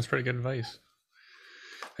 That's pretty good advice.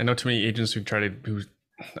 I know too many agents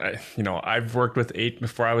I've worked with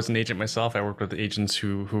before I was an agent myself. I worked with agents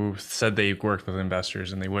who said they worked with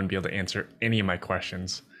investors and they wouldn't be able to answer any of my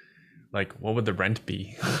questions. Like, what would the rent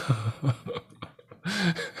be?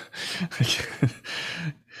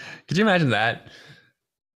 Could you imagine that?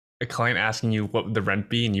 A client asking you what would the rent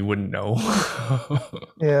be and you wouldn't know.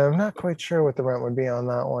 Yeah, I'm not quite sure what the rent would be on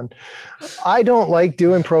that one. I don't like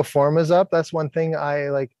doing pro formas up. That's one thing I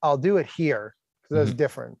like. I'll do it here because that's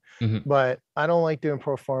different. But I don't like doing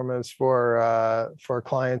pro formas for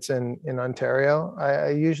clients in Ontario.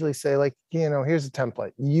 I usually say, like, here's a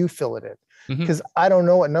template. You fill it in, because I don't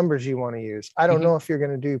know what numbers you want to use. I don't know if you're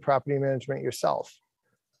going to do property management yourself.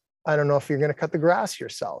 I don't know if you're going to cut the grass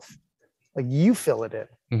yourself. Like, you fill it in.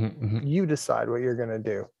 You decide what you're going to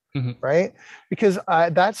do. Right? Because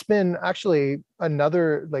that's been actually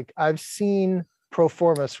another, like, I've seen pro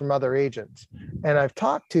formas from other agents, and I've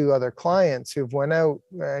talked to other clients who've went out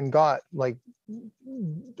and got like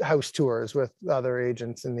house tours with other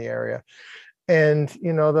agents in the area. And,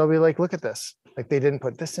 they'll be like, look at this. Like, they didn't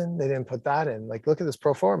put this in, they didn't put that in. Like, look at this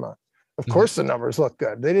pro forma. Of course the numbers look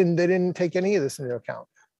good. They didn't take any of this into account.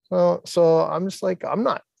 Well, so I'm just like, I'm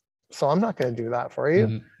not going to do that for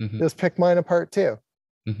you. Just pick mine apart too.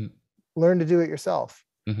 Learn to do it yourself.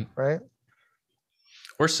 Right?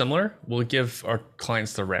 We're similar. We'll give our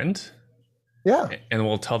clients the rent. Yeah. And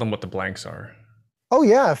we'll tell them what the blanks are. Oh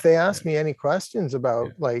yeah. If they ask me any questions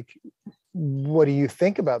about like, what do you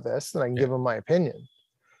think about this? Then I can give them my opinion.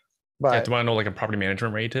 But do you want to know like a property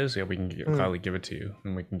management rate is? Yeah, we can gladly give it to you,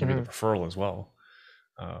 and we can give you the referral as well.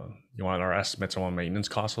 You want our estimates on what maintenance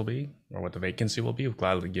costs will be or what the vacancy will be? We'll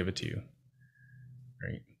gladly give it to you.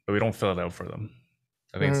 Right. But we don't fill it out for them.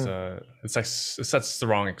 I think it sets the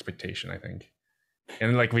wrong expectation, I think.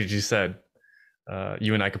 And like we just said,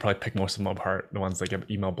 you and I could probably pick most of them apart, the ones that get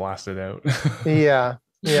email blasted out. Yeah,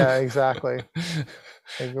 exactly.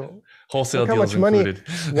 Like, wholesale deals included.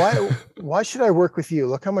 Why should I work with you?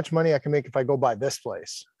 Look how much money I can make if I go buy this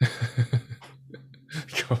place.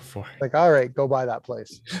 Go for it. Like, all right, go buy that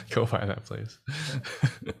place. Go buy that place.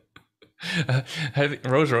 I think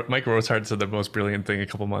Mike Rosehart said the most brilliant thing a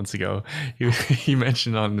couple months ago. He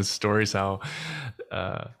mentioned on his stories how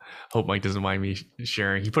Hope Mike doesn't mind me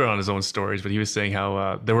sharing. He put it on his own stories, but he was saying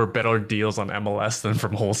how there were better deals on MLS than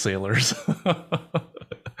from wholesalers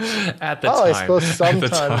at the I time. suppose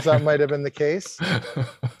sometimes that might have been the case.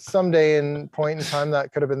 Someday in point in time,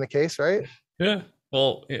 that could have been the case, right? Yeah.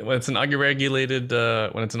 Well, when it's an unregulated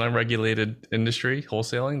industry,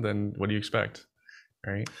 wholesaling, then what do you expect,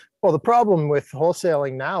 right? Well, the problem with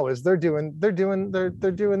wholesaling now is they're doing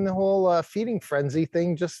the whole feeding frenzy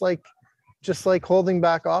thing, just like holding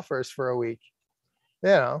back offers for a week. You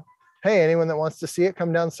know, hey, anyone that wants to see it,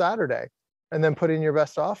 come down Saturday, and then put in your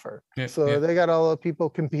best offer. Yeah, So they got all the people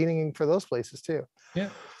competing for those places too. Yeah.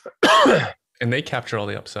 And they capture all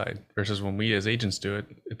the upside versus when we as agents do it,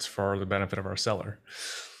 it's for the benefit of our seller.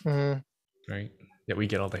 Mm-hmm. Right? Yeah, we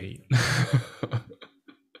get all the hate.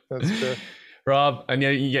 That's true. Rob, and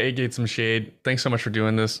yeah, you get some shade. Thanks so much for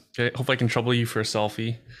doing this. Okay, hopefully I can trouble you for a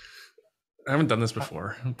selfie. I haven't done this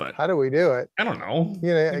before, but how do we do it? I don't know.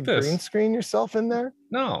 You know, like green screen yourself in there?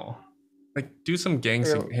 No, like do some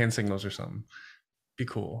hand signals or something. Be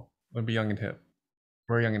cool. We'll be young and hip.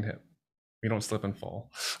 We're young and hip. We don't slip and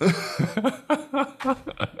fall.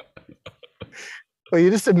 Well, you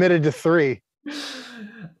just admitted to 3.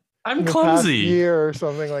 I'm clumsy. Year or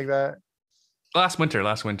something like that. Last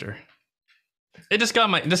winter. It just got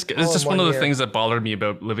my. It's just one of the things that bothered me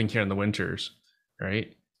about living here in the winters,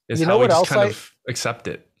 right? Is how we just kind of accept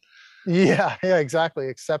it. Yeah, exactly.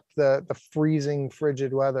 Accept the freezing,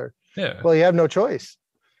 frigid weather. Yeah. Well, you have no choice.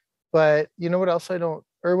 But you know what else I don't,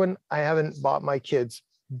 Erwin? I haven't bought my kids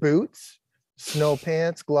boots, snow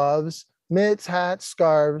pants, gloves, mitts, hats,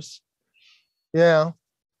 scarves. Yeah,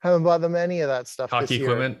 haven't bought them any of that stuff. Hockey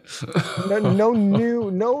equipment. no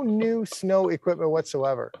new snow equipment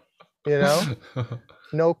whatsoever. You know,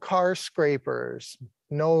 no car scrapers,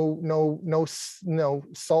 no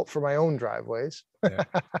salt for my own driveways. Yeah.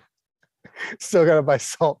 Still got to buy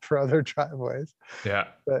salt for other driveways. Yeah.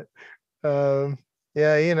 But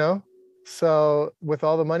yeah, you know, so with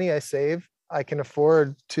all the money I save, I can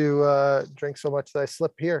afford to drink so much that I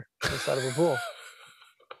slip here inside of a pool.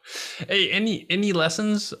 Hey, any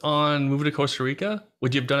lessons on moving to Costa Rica?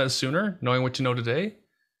 Would you have done it sooner, knowing what you know today?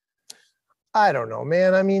 I don't know,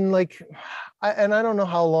 man. I mean, like, I don't know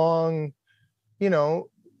how long, you know,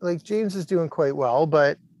 like James is doing quite well,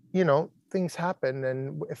 but you know, things happen.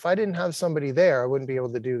 And if I didn't have somebody there, I wouldn't be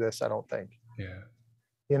able to do this, I don't think. Yeah.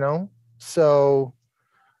 You know, so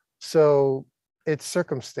it's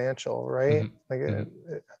circumstantial, right? Mm-hmm. Like,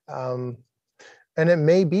 and it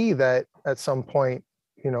may be that at some point,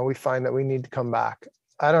 you know, we find that we need to come back.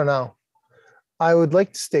 I don't know. I would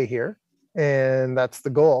like to stay here, and that's the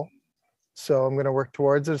goal. So I'm going to work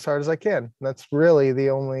towards it as hard as I can. That's really the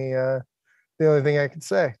only thing I can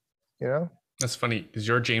say, you know? That's funny because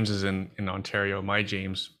your James is in Ontario. My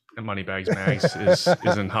James at Moneybags Mags is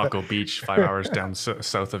in Hocko Beach, 5 hours down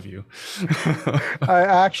south of you. I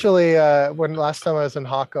actually, when last time I was in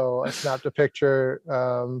Hocko, I snapped a picture,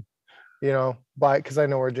 you know, because I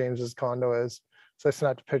know where James's condo is. So I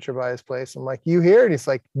snapped a picture by his place. I'm like, you here? And he's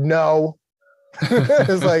like, no.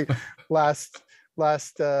 It's like last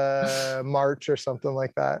March or something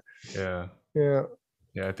like that. Yeah.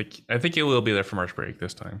 I think you will be there for March break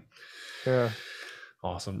this time. Yeah.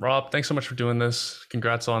 Awesome. Rob, thanks so much for doing this.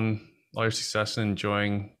 Congrats on all your success and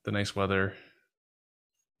enjoying the nice weather.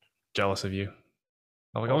 Jealous of you.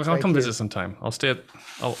 I'll come visit sometime. I'll stay at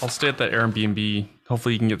that Airbnb.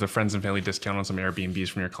 Hopefully you can get the friends and family discount on some Airbnbs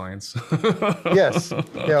from your clients. Yes.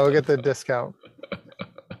 Yeah, we'll get the discount.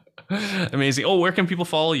 Amazing. Oh, where can people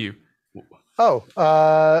follow you? Oh,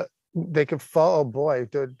 they could follow. Oh boy,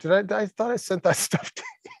 I thought I sent that stuff to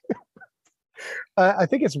you. I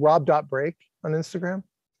think it's rob.break on Instagram.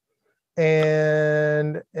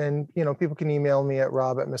 And you know, people can email me at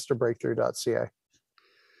rob@mrbreakthrough.ca.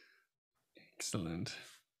 Excellent.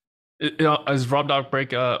 As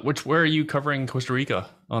rob.break, where are you covering Costa Rica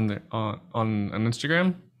on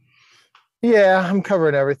Instagram? Yeah, I'm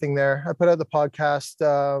covering everything there. I put out the podcast,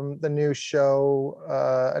 the new show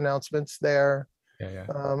announcements there. Yeah.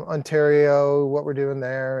 Ontario, what we're doing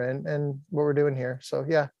there, and what we're doing here. So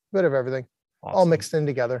yeah, a bit of everything, awesome. All mixed in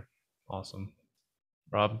together. Awesome,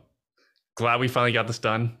 Rob. Glad we finally got this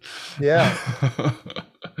done. Yeah.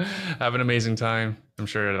 Have an amazing time. I'm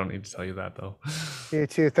sure I don't need to tell you that though. You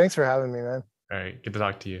too. Thanks for having me, man. All right, good to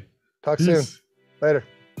talk to you. Talk soon. Later.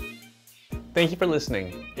 Thank you for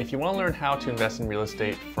listening. If you want to learn how to invest in real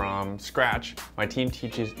estate from scratch, my team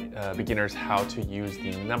teaches beginners how to use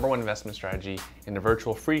the #1 investment strategy in a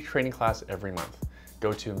virtual free training class every month.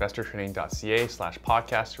 Go to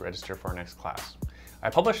investortraining.ca/podcast to register for our next class. I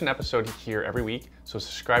publish an episode here every week, so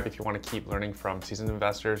subscribe if you want to keep learning from seasoned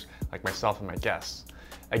investors like myself and my guests.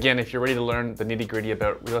 Again, if you're ready to learn the nitty-gritty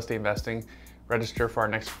about real estate investing, register for our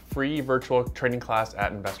next free virtual training class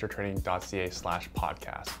at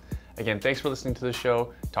investortraining.ca/podcast. Again, thanks for listening to the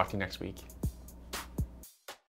show. Talk to you next week.